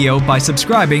Vitality Radio by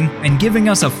subscribing and giving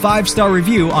us a 5-star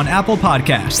review on Apple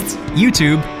Podcasts,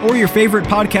 YouTube, or your favorite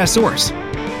podcast source.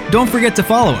 Don't forget to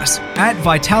follow us at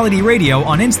Vitality Radio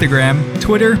on Instagram,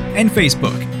 Twitter, and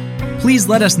Facebook. Please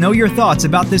let us know your thoughts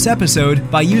about this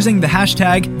episode by using the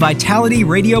hashtag Vitality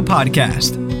Radio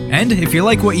Podcast. And if you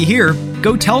like what you hear,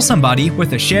 go tell somebody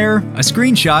with a share, a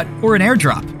screenshot, or an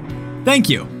airdrop. Thank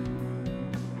you.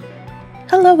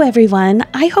 Hello, everyone.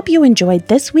 I hope you enjoyed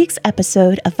this week's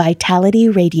episode of Vitality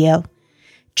Radio.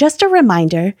 Just a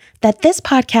reminder that this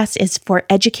podcast is for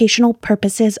educational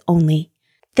purposes only.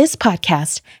 This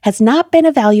podcast has not been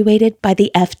evaluated by the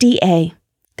FDA.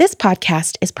 This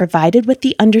podcast is provided with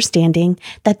the understanding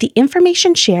that the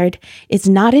information shared is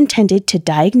not intended to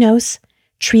diagnose,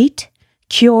 treat,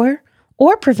 cure,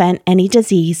 or prevent any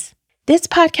disease. This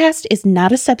podcast is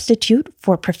not a substitute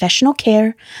for professional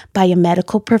care by a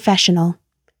medical professional.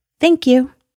 Thank you.